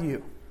find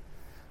you.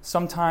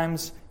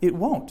 Sometimes it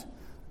won't.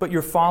 But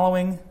you're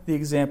following the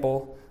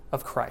example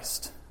of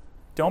Christ.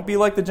 Don't be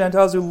like the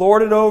Gentiles who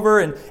lord it over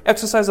and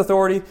exercise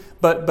authority.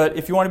 But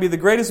if you want to be the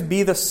greatest,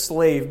 be the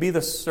slave, be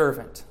the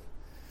servant.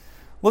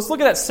 Let's look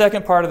at that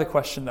second part of the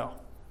question, though.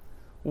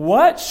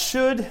 What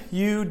should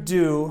you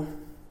do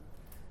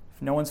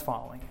if no one's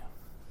following you?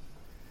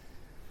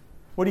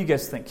 What do you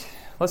guys think?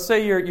 Let's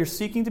say you're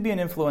seeking to be an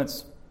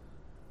influence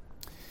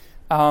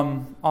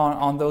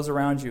on those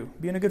around you.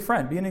 Being a good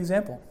friend, be an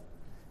example.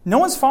 No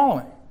one's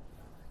following.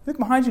 Look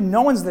behind you,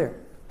 no one's there.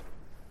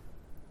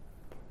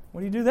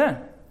 What do you do then?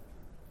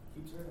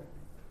 Keep serving.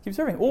 Keep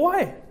serving. Well,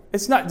 why?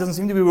 It doesn't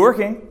seem to be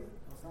working. Well,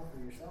 it's not for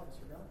yourself,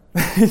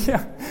 it's for God.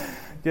 Yeah.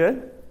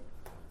 Good.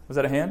 Was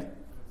that a hand?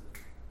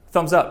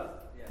 Thumbs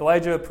up. Yeah.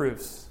 Elijah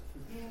approves.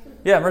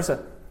 Yeah,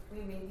 Marissa.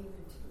 We maybe even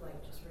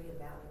to just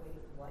reevaluate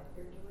what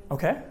you're doing.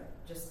 Okay.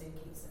 Just in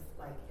case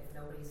if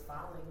nobody's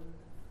following,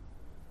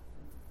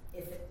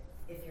 if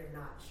you're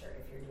not sure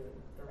if you're doing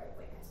the right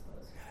way, I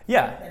suppose.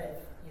 Yeah.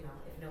 That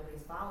if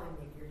nobody's following,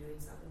 maybe you're doing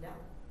something dumb.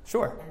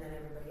 Sure. And then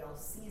everybody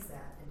else sees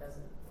that and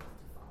doesn't want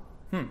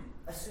to follow.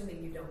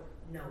 Assuming you don't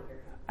know you're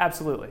not.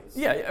 Absolutely.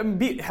 Yeah.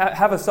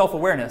 Have a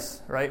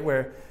self-awareness, right?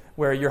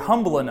 Where you're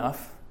humble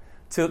enough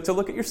to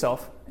look at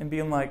yourself and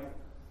being like,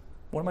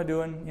 what am I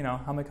doing?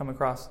 How am I coming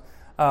across?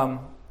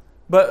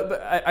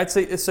 But I'd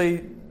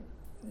say,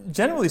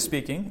 generally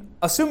speaking,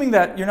 assuming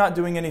that you're not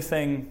doing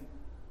anything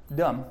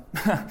dumb.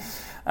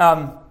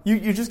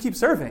 You just keep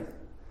serving,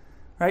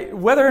 right?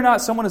 Whether or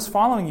not someone is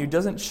following you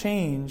doesn't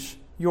change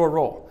your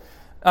role.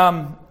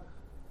 You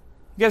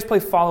guys play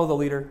follow the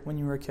leader when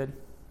you were a kid?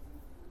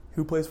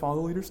 Who plays follow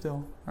the leader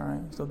still? All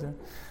right, still do.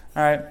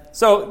 All right,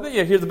 so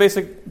yeah, here's the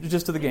basic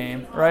gist of the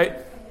game, right?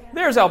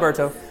 There's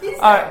Alberto. He's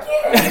not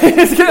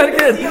He's not a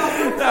kid.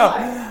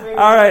 No.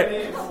 All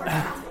right.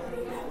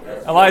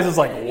 Eliza's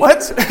like, what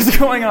is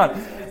going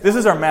on? This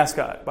is our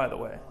mascot, by the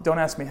way. Don't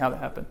ask me how that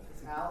happened.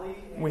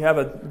 We have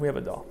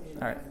a doll.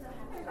 All right.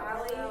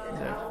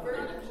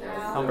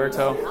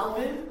 Alberto.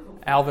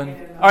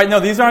 Alvin. All right, no,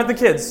 these aren't the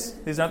kids.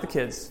 These aren't the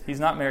kids. He's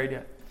not married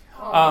yet.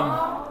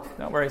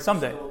 Don't worry,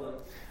 someday.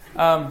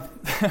 We're out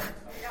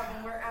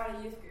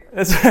of youth group.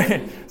 That's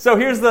right. So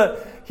here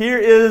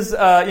is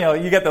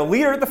you get the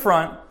leader at the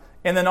front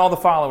and then all the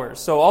followers.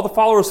 So all the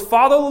followers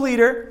follow the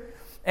leader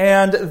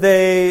and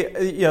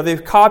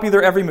they copy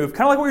their every move.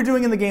 Kind of like what you're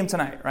doing in the game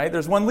tonight, right?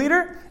 There's one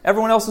leader,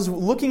 everyone else is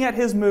looking at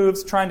his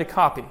moves, trying to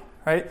copy,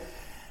 right?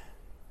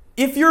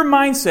 If your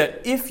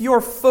mindset, if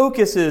your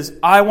focus is,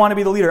 I want to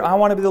be the leader, I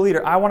want to be the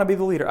leader, I want to be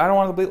the leader, I don't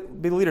want to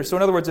be the leader. So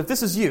in other words, if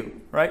this is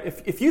you, right?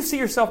 If you see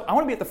yourself, I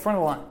want to be at the front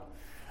of the line.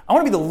 I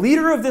want to be the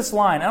leader of this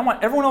line. I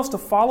want everyone else to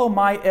follow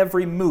my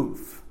every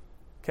move.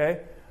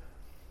 Okay?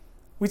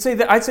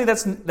 I'd say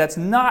that's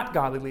not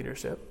godly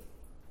leadership.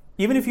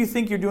 Even if you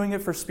think you're doing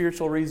it for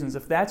spiritual reasons,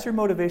 if that's your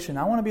motivation,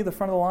 I want to be at the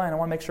front of the line, I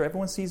want to make sure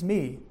everyone sees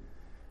me,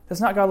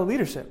 that's not godly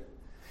leadership.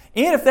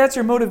 And if that's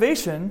your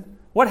motivation,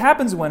 what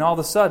happens when all of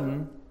a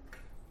sudden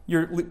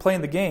you're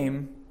playing the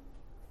game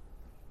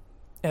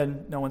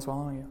and no one's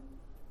following you?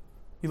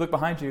 You look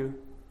behind you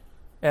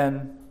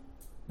and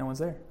no one's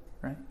there,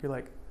 right? You're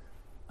like,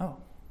 oh,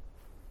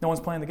 no one's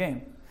playing the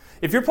game.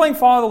 If you're playing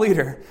follow the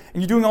leader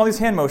and you're doing all these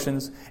hand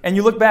motions and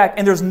you look back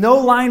and there's no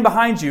line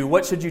behind you,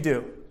 what should you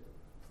do?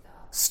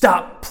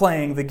 Stop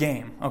playing the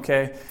game,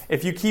 okay?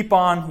 If you keep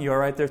on, you all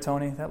right there,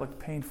 Tony? That looked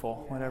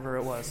painful, whatever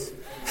it was.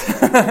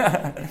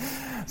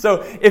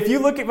 So if you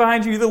look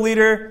behind you, the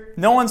leader,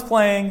 no one's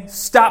playing,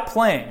 stop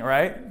playing,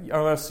 right?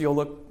 Or else you'll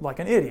look like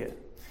an idiot.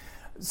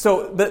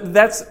 So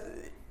that's,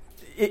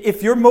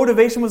 if your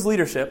motivation was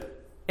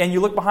leadership and you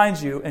look behind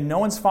you and no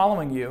one's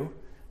following you,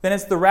 then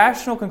it's the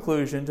rational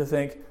conclusion to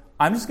think,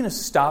 I'm just going to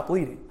stop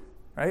leading,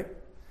 right?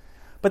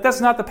 But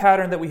that's not the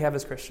pattern that we have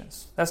as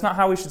Christians. That's not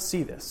how we should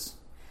see this.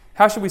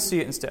 How should we see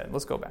it instead?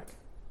 Let's go back.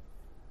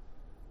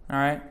 All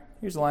right,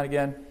 here's the line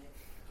again.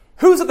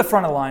 Who's at the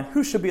front of the line?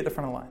 Who should be at the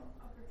front of the line?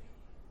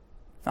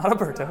 Not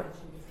Alberto.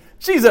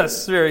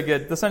 Jesus. Very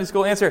good. The Sunday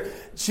school answer.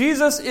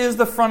 Jesus is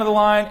the front of the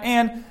line,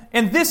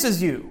 and this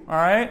is you. All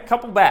right,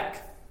 couple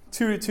back.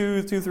 Two,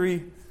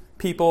 3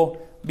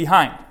 people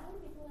behind.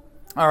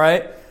 All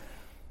right.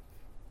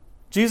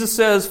 Jesus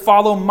says,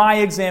 follow my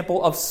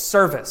example of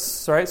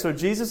service. All right, so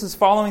Jesus is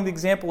following the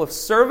example of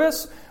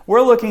service.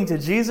 We're looking to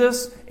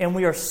Jesus, and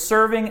we are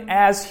serving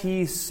as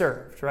he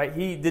served. Right?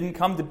 He didn't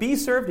come to be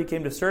served. He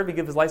came to serve. He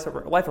gave his life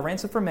a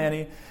ransom for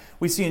many.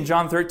 We see in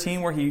John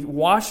 13 where he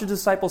washed the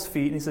disciples'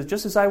 feet, and he says,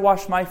 just as I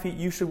washed my feet,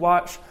 you should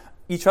wash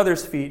each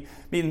other's feet.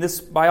 Meaning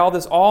this, by all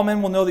this, all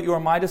men will know that you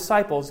are my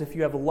disciples if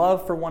you have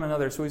love for one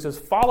another. So he says,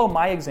 follow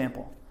my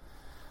example.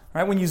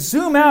 Right? When you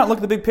zoom out and look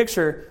at the big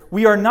picture,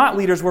 we are not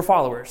leaders, we're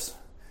followers.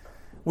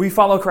 We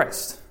follow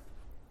Christ.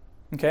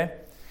 Okay?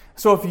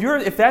 So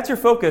if that's your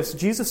focus,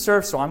 Jesus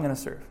served, so I'm going to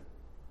serve.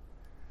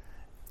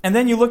 And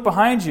then you look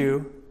behind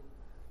you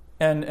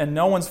and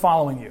no one's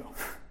following you.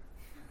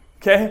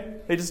 Okay?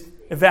 They just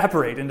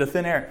evaporate into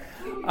thin air.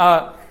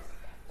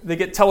 They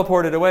get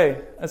teleported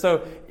away. And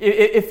so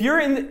if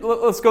you're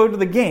let's go to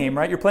the game,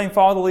 right? You're playing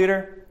follow the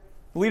leader.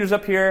 The leader's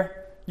up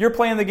here. You're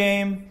playing the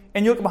game,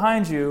 and you look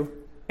behind you,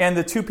 and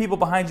the 2 people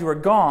behind you are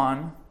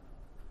gone.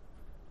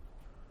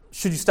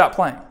 Should you stop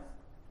playing?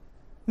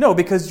 No,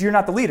 because you're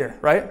not the leader,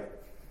 right?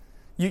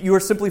 You are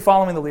simply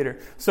following the leader.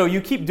 So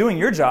you keep doing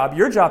your job.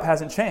 Your job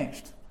hasn't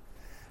changed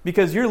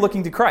because you're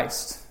looking to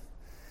Christ.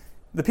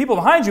 The people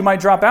behind you might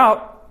drop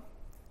out.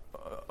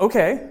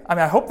 Okay, I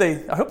mean, I hope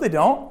they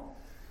don't.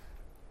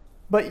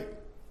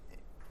 But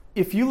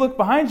if you look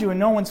behind you and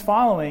no one's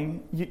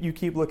following, you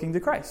keep looking to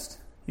Christ.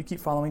 You keep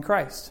following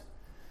Christ.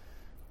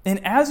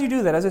 And as you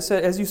do that, as I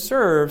said, as you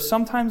serve,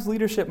 sometimes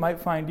leadership might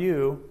find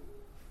you.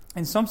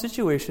 In some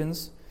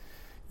situations,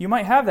 you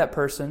might have that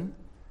person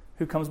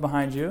who comes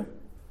behind you,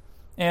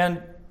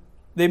 and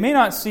they may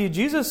not see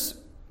Jesus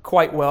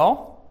quite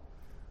well,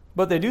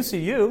 but they do see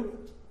you.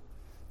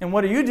 And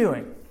what are you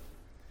doing?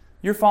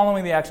 You're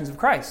following the actions of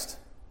Christ.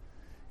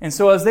 And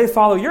so as they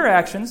follow your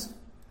actions,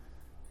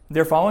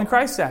 they're following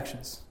Christ's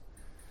actions.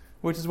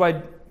 Which is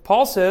why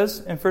Paul says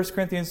in 1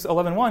 Corinthians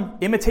 11:1,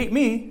 imitate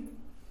me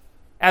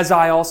as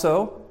I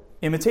also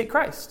imitate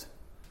Christ.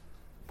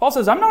 Paul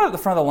says, I'm not at the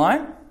front of the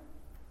line.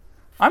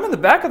 I'm in the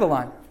back of the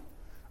line.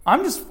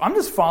 I'm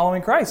just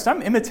following Christ.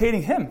 I'm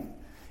imitating him.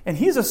 And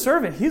he's a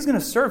servant. He's going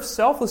to serve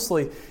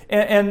selflessly.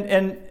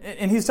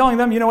 And he's telling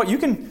them, you know what, you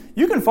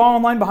can fall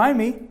in line behind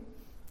me,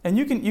 and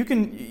you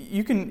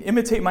can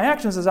imitate my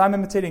actions as I'm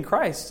imitating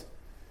Christ.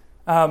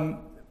 But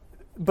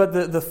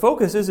the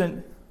focus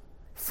isn't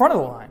front of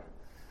the line.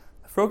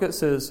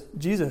 Focus is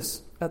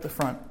Jesus at the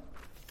front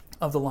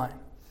of the line.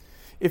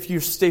 If you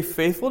stay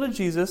faithful to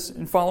Jesus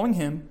in following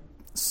him,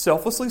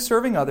 selflessly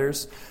serving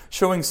others,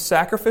 showing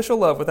sacrificial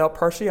love without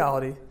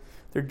partiality,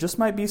 there just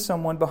might be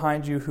someone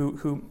behind you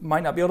who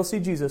might not be able to see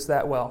Jesus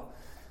that well,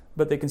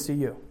 but they can see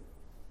you.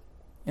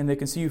 And they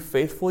can see you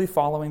faithfully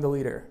following the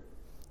leader.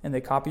 And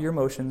they copy your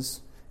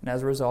motions, and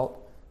as a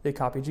result, they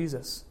copy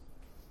Jesus.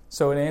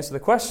 So to answer the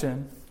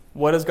question,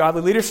 what is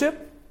godly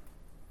leadership?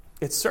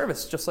 It's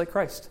service, just like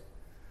Christ.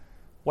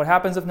 What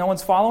happens if no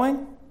one's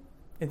following?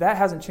 If that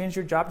hasn't changed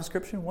your job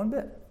description one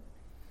bit.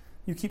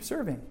 You keep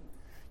serving.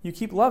 You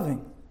keep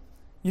loving.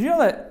 You know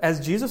that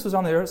as Jesus was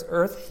on the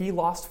earth, he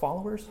lost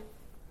followers?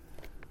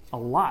 A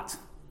lot.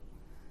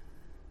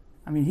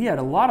 I mean, he had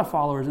a lot of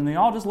followers, and they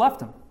all just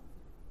left him.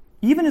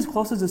 Even his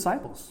closest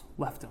disciples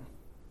left him.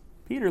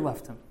 Peter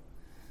left him.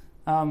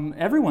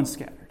 Everyone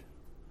scattered.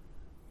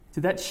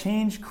 Did that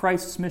change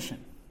Christ's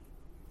mission?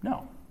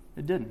 No,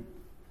 it didn't.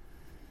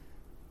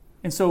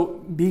 And so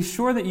be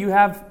sure that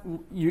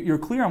you're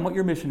clear on what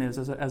your mission is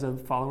as a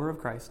follower of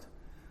Christ,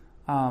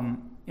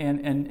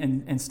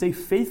 and stay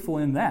faithful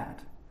in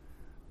that.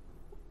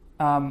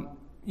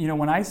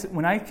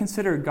 When I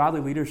consider godly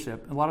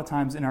leadership, a lot of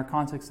times in our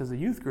context as a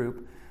youth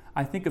group,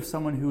 I think of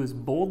someone who is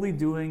boldly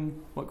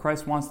doing what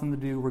Christ wants them to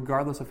do,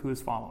 regardless of who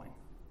is following.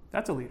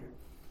 That's a leader.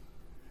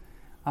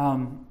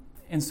 And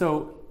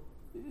so,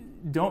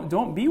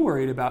 don't be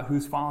worried about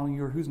who's following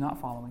you or who's not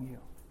following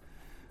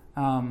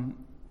you.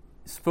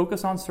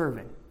 Focus on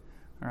serving.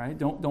 All right.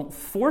 Don't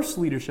force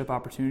leadership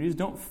opportunities.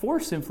 Don't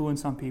force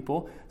influence on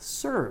people.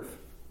 Serve,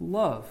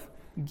 love,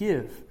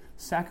 give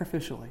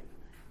sacrificially.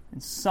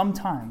 And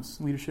sometimes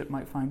leadership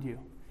might find you.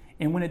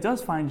 And when it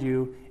does find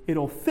you,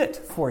 it'll fit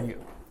for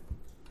you.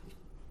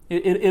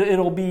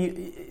 It'll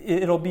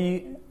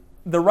be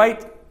the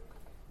right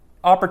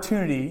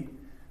opportunity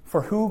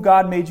for who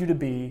God made you to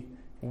be,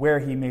 where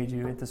he made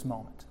you at this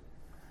moment.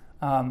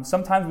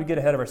 Sometimes we get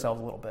ahead of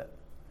ourselves a little bit,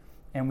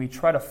 and we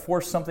try to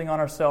force something on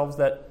ourselves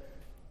that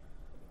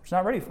we're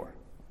not ready for,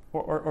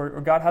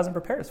 or God hasn't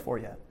prepared us for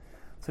yet.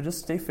 So just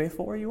stay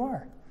faithful where you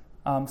are.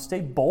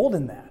 Stay bold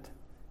in that,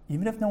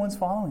 even if no one's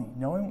following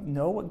you.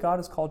 Know what God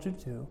has called you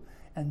to do,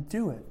 and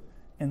do it.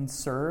 And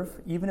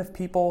serve, even if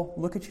people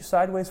look at you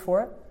sideways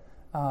for it.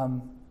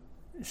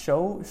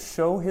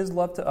 Show his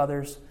love to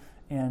others,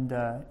 and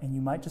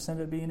you might just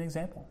end up being an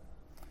example.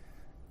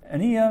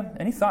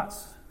 Any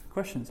thoughts,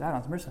 questions,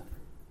 add-ons? Marissa?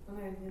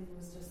 I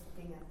was just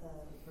looking at the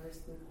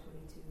verse Luke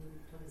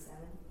 22:27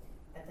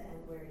 at the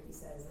end where he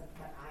says that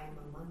I am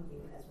among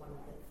you as one of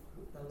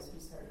those who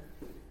serve.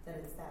 That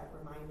it's that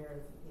reminder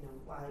of,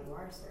 while you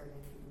are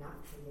serving,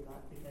 not to give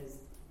up, because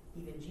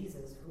even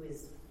Jesus, who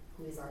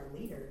is our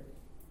leader,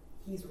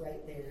 he's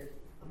right there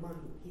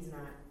among you. He's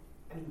not.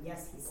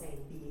 Yes, he's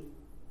saying,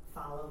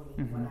 follow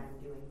me, what I'm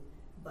doing,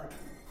 but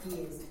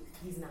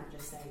he's not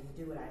just saying,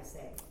 do what I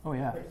say. Oh,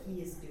 yeah. But he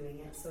is doing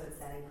it, so it's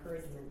that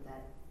encouragement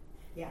that,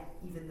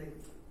 even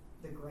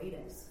the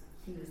greatest,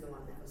 he was the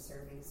one that was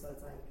serving, so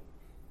it's like,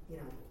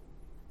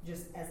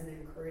 just as an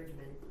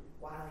encouragement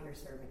while you're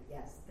serving,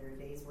 yes, there are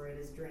days where it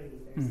is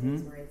draining, there's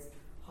days where it's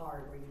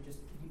hard, where you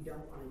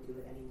don't want to do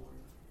it anymore.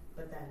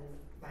 But then,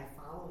 by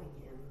following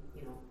him,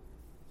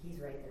 he's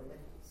right there with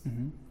us.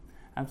 Mm-hmm.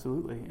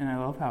 Absolutely. And I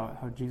love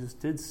how Jesus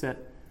did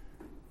set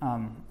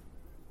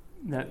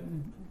that,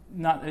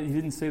 not, he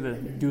didn't say the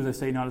do as I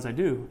say, not as I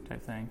do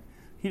type thing.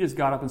 He just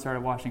got up and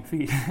started washing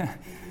feet.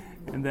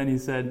 And then he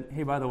said,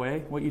 hey, by the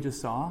way, what you just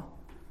saw,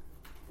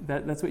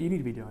 that's what you need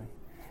to be doing.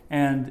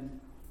 And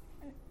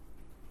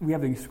we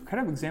have the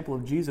incredible example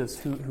of Jesus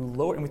who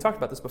lowered, and we talked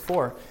about this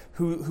before,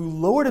 who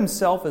lowered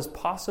himself as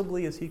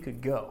possibly as he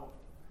could go.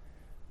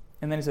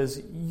 And then he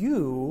says,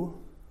 you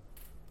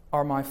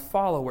are my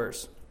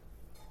followers.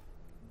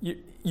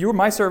 You're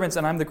my servants,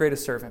 and I'm the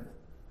greatest servant.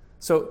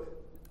 So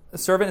a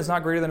servant is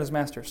not greater than his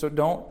master. So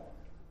don't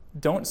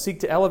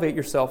seek to elevate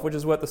yourself, which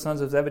is what the sons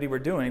of Zebedee were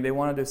doing. They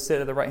wanted to sit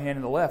at the right hand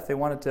and the left. They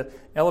wanted to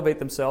elevate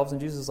themselves. And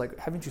Jesus is like,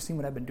 haven't you seen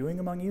what I've been doing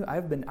among you? I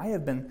have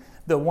been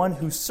the one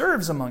who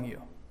serves among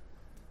you.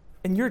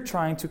 And you're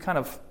trying to kind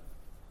of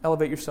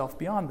elevate yourself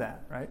beyond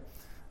that, right?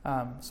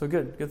 So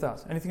good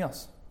thoughts. Anything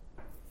else?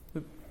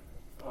 Luke?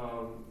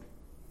 And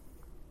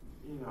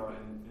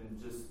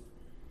just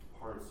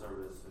heart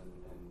service and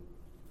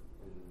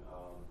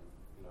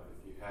if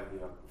you have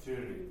the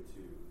opportunity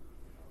to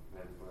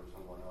mentor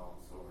someone else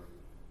or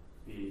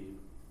be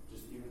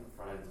just even a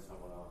friend to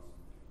someone else,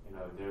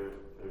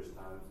 there's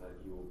times that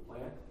you will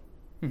plant.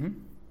 Mm-hmm.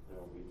 There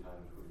will be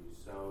times where you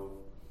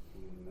sow,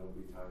 and there will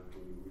be times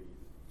where you reap.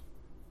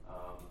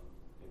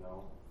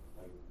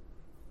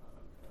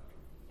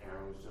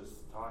 Aaron was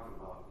just talking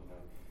about,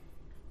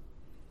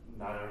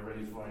 not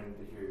everybody's wanting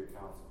to hear your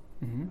counsel,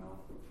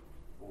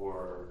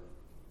 or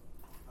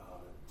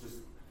just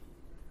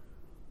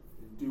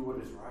do what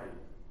is right.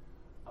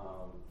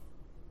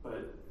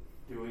 But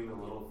doing the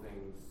little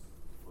things,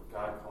 what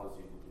God calls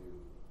you to do,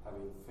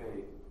 having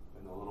faith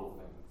in the little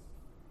things,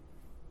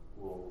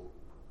 will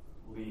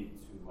lead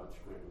to much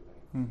greater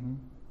things. Mm-hmm.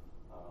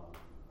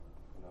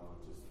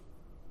 Just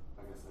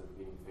like I said,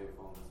 being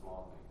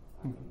small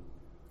things. I mean,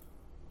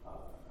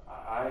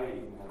 I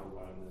even had to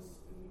learn this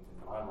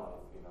in my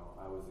life. You know,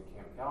 I was a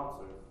camp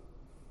counselor,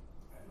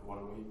 and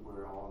one week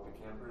where all of the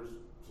campers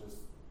just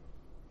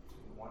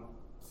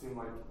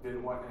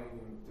didn't want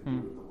anything to do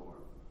with the Lord.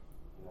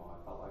 You know, I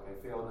felt like I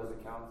failed as a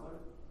counselor,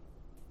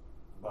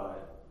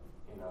 but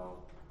you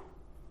know,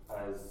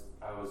 as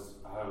I was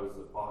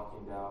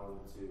walking down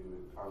to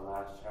our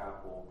last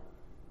chapel,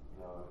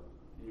 you know,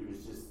 it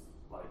was just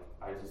like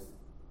I just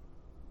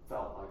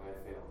felt like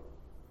I failed.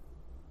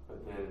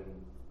 But then,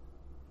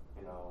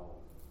 you know,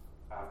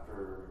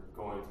 after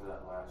going to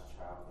that last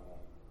chapel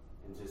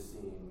and just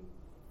seeing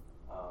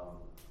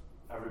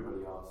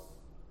everybody else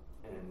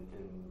in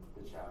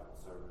the chapel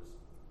service,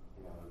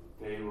 you know,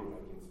 they were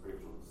making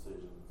spiritual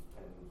decisions,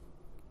 and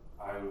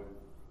I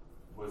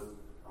was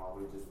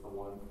probably just the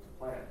one to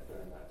plant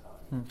during that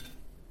time.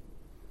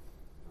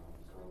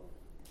 So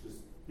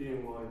just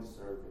being willing to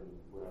serve in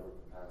whatever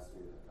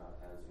capacity that God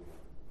has you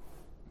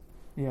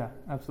in. Yeah,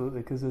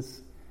 absolutely.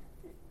 Because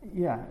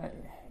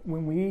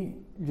when we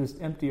just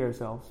empty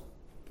ourselves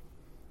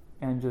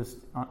and just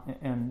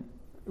and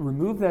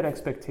remove that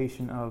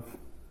expectation of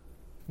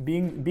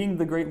being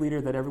the great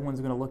leader that everyone's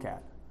going to look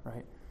at,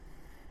 right?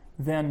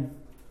 Then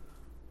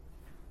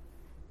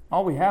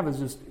all we have is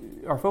just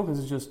our focus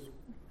is just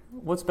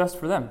what's best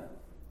for them,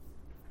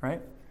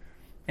 right?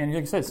 And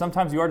like I said,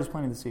 sometimes you are just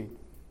planting the seed,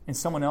 and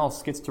someone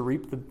else gets to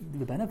reap the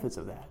benefits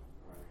of that.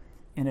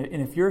 And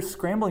if you're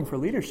scrambling for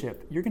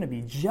leadership, you're going to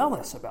be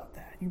jealous about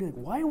that. You'll be like,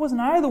 why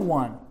wasn't I the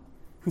one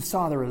who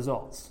saw the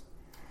results?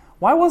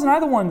 Why wasn't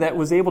I the one that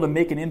was able to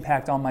make an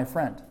impact on my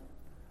friend?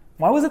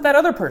 Why was it that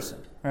other person,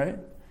 right?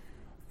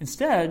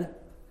 Instead,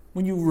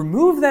 when you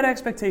remove that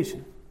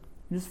expectation,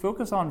 and just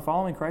focus on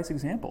following Christ's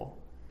example,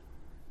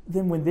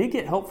 then when they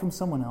get help from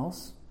someone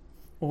else,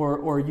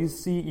 or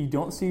you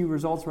don't see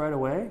results right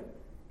away,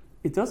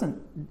 it doesn't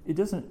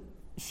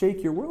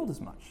shake your world as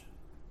much.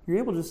 You're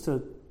able just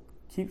to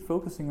keep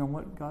focusing on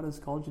what God has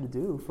called you to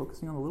do,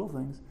 focusing on the little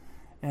things,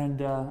 and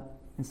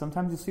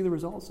sometimes you'll see the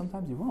results,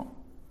 sometimes you won't.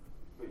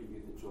 But you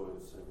get the joy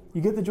of serving.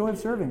 You get the joy of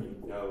serving.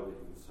 You know that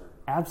you serve.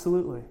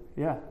 Absolutely,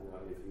 yeah. You know,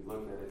 if you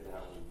look at it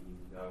that way,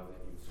 you know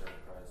that you serve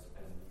Christ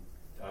and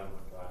you've done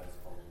what God has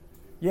called you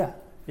to do.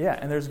 Yeah,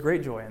 and there's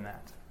great joy in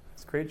that.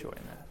 There's great joy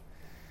in that.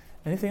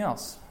 Anything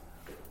else?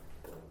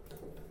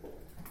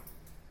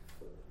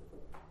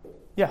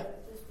 Yeah.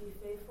 Just be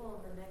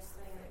faithful in the next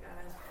thing that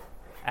God has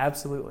called.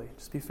 Absolutely.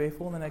 Just be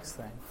faithful in the next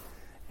thing.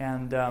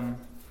 And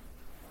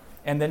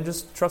then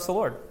just trust the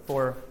Lord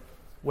for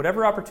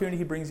whatever opportunity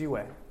He brings you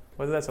away,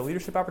 whether that's a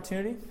leadership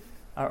opportunity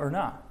or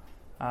not.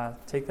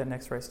 Take that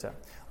next right step.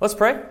 Let's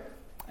pray,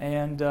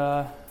 and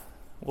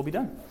we'll be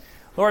done.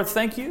 Lord,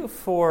 thank you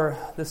for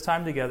this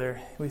time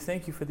together. We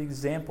thank you for the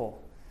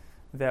example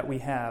that we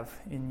have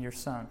in your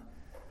Son.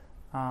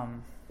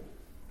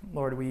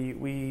 Lord,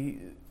 we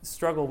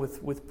struggle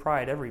with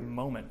pride every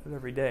moment of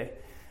every day.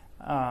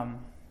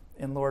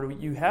 And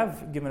Lord, you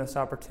have given us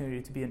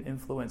opportunity to be an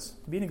influence,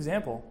 to be an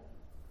example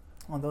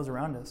on those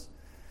around us.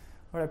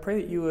 Lord, I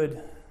pray that you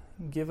would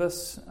give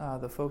us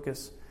the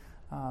focus,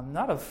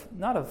 not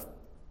of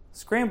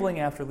scrambling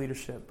after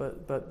leadership,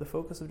 but the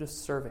focus of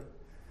just serving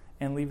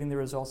and leaving the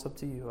results up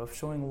to you, of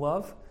showing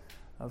love,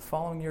 of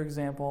following your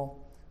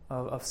example,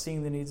 of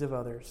seeing the needs of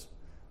others.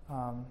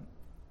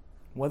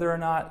 Whether or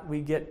not we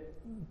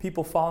get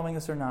people following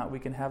us or not, we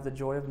can have the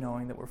joy of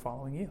knowing that we're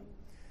following you.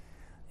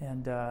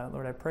 And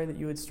Lord, I pray that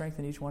you would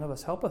strengthen each one of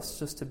us. Help us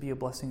just to be a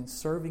blessing,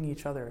 serving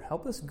each other.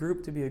 Help this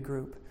group to be a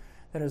group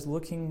that is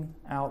looking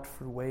out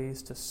for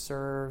ways to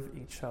serve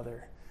each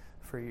other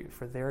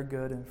for their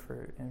good and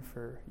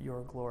for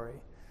your glory.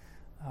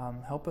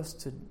 Help us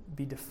to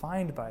be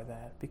defined by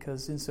that,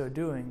 because in so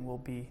doing, we'll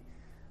be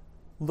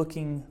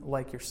looking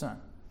like your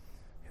Son,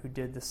 who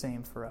did the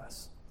same for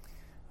us.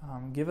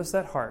 Give us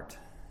that heart.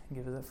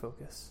 Give us that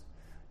focus.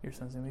 Your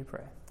Son's name we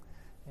pray.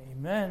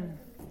 Amen.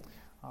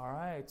 All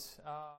right.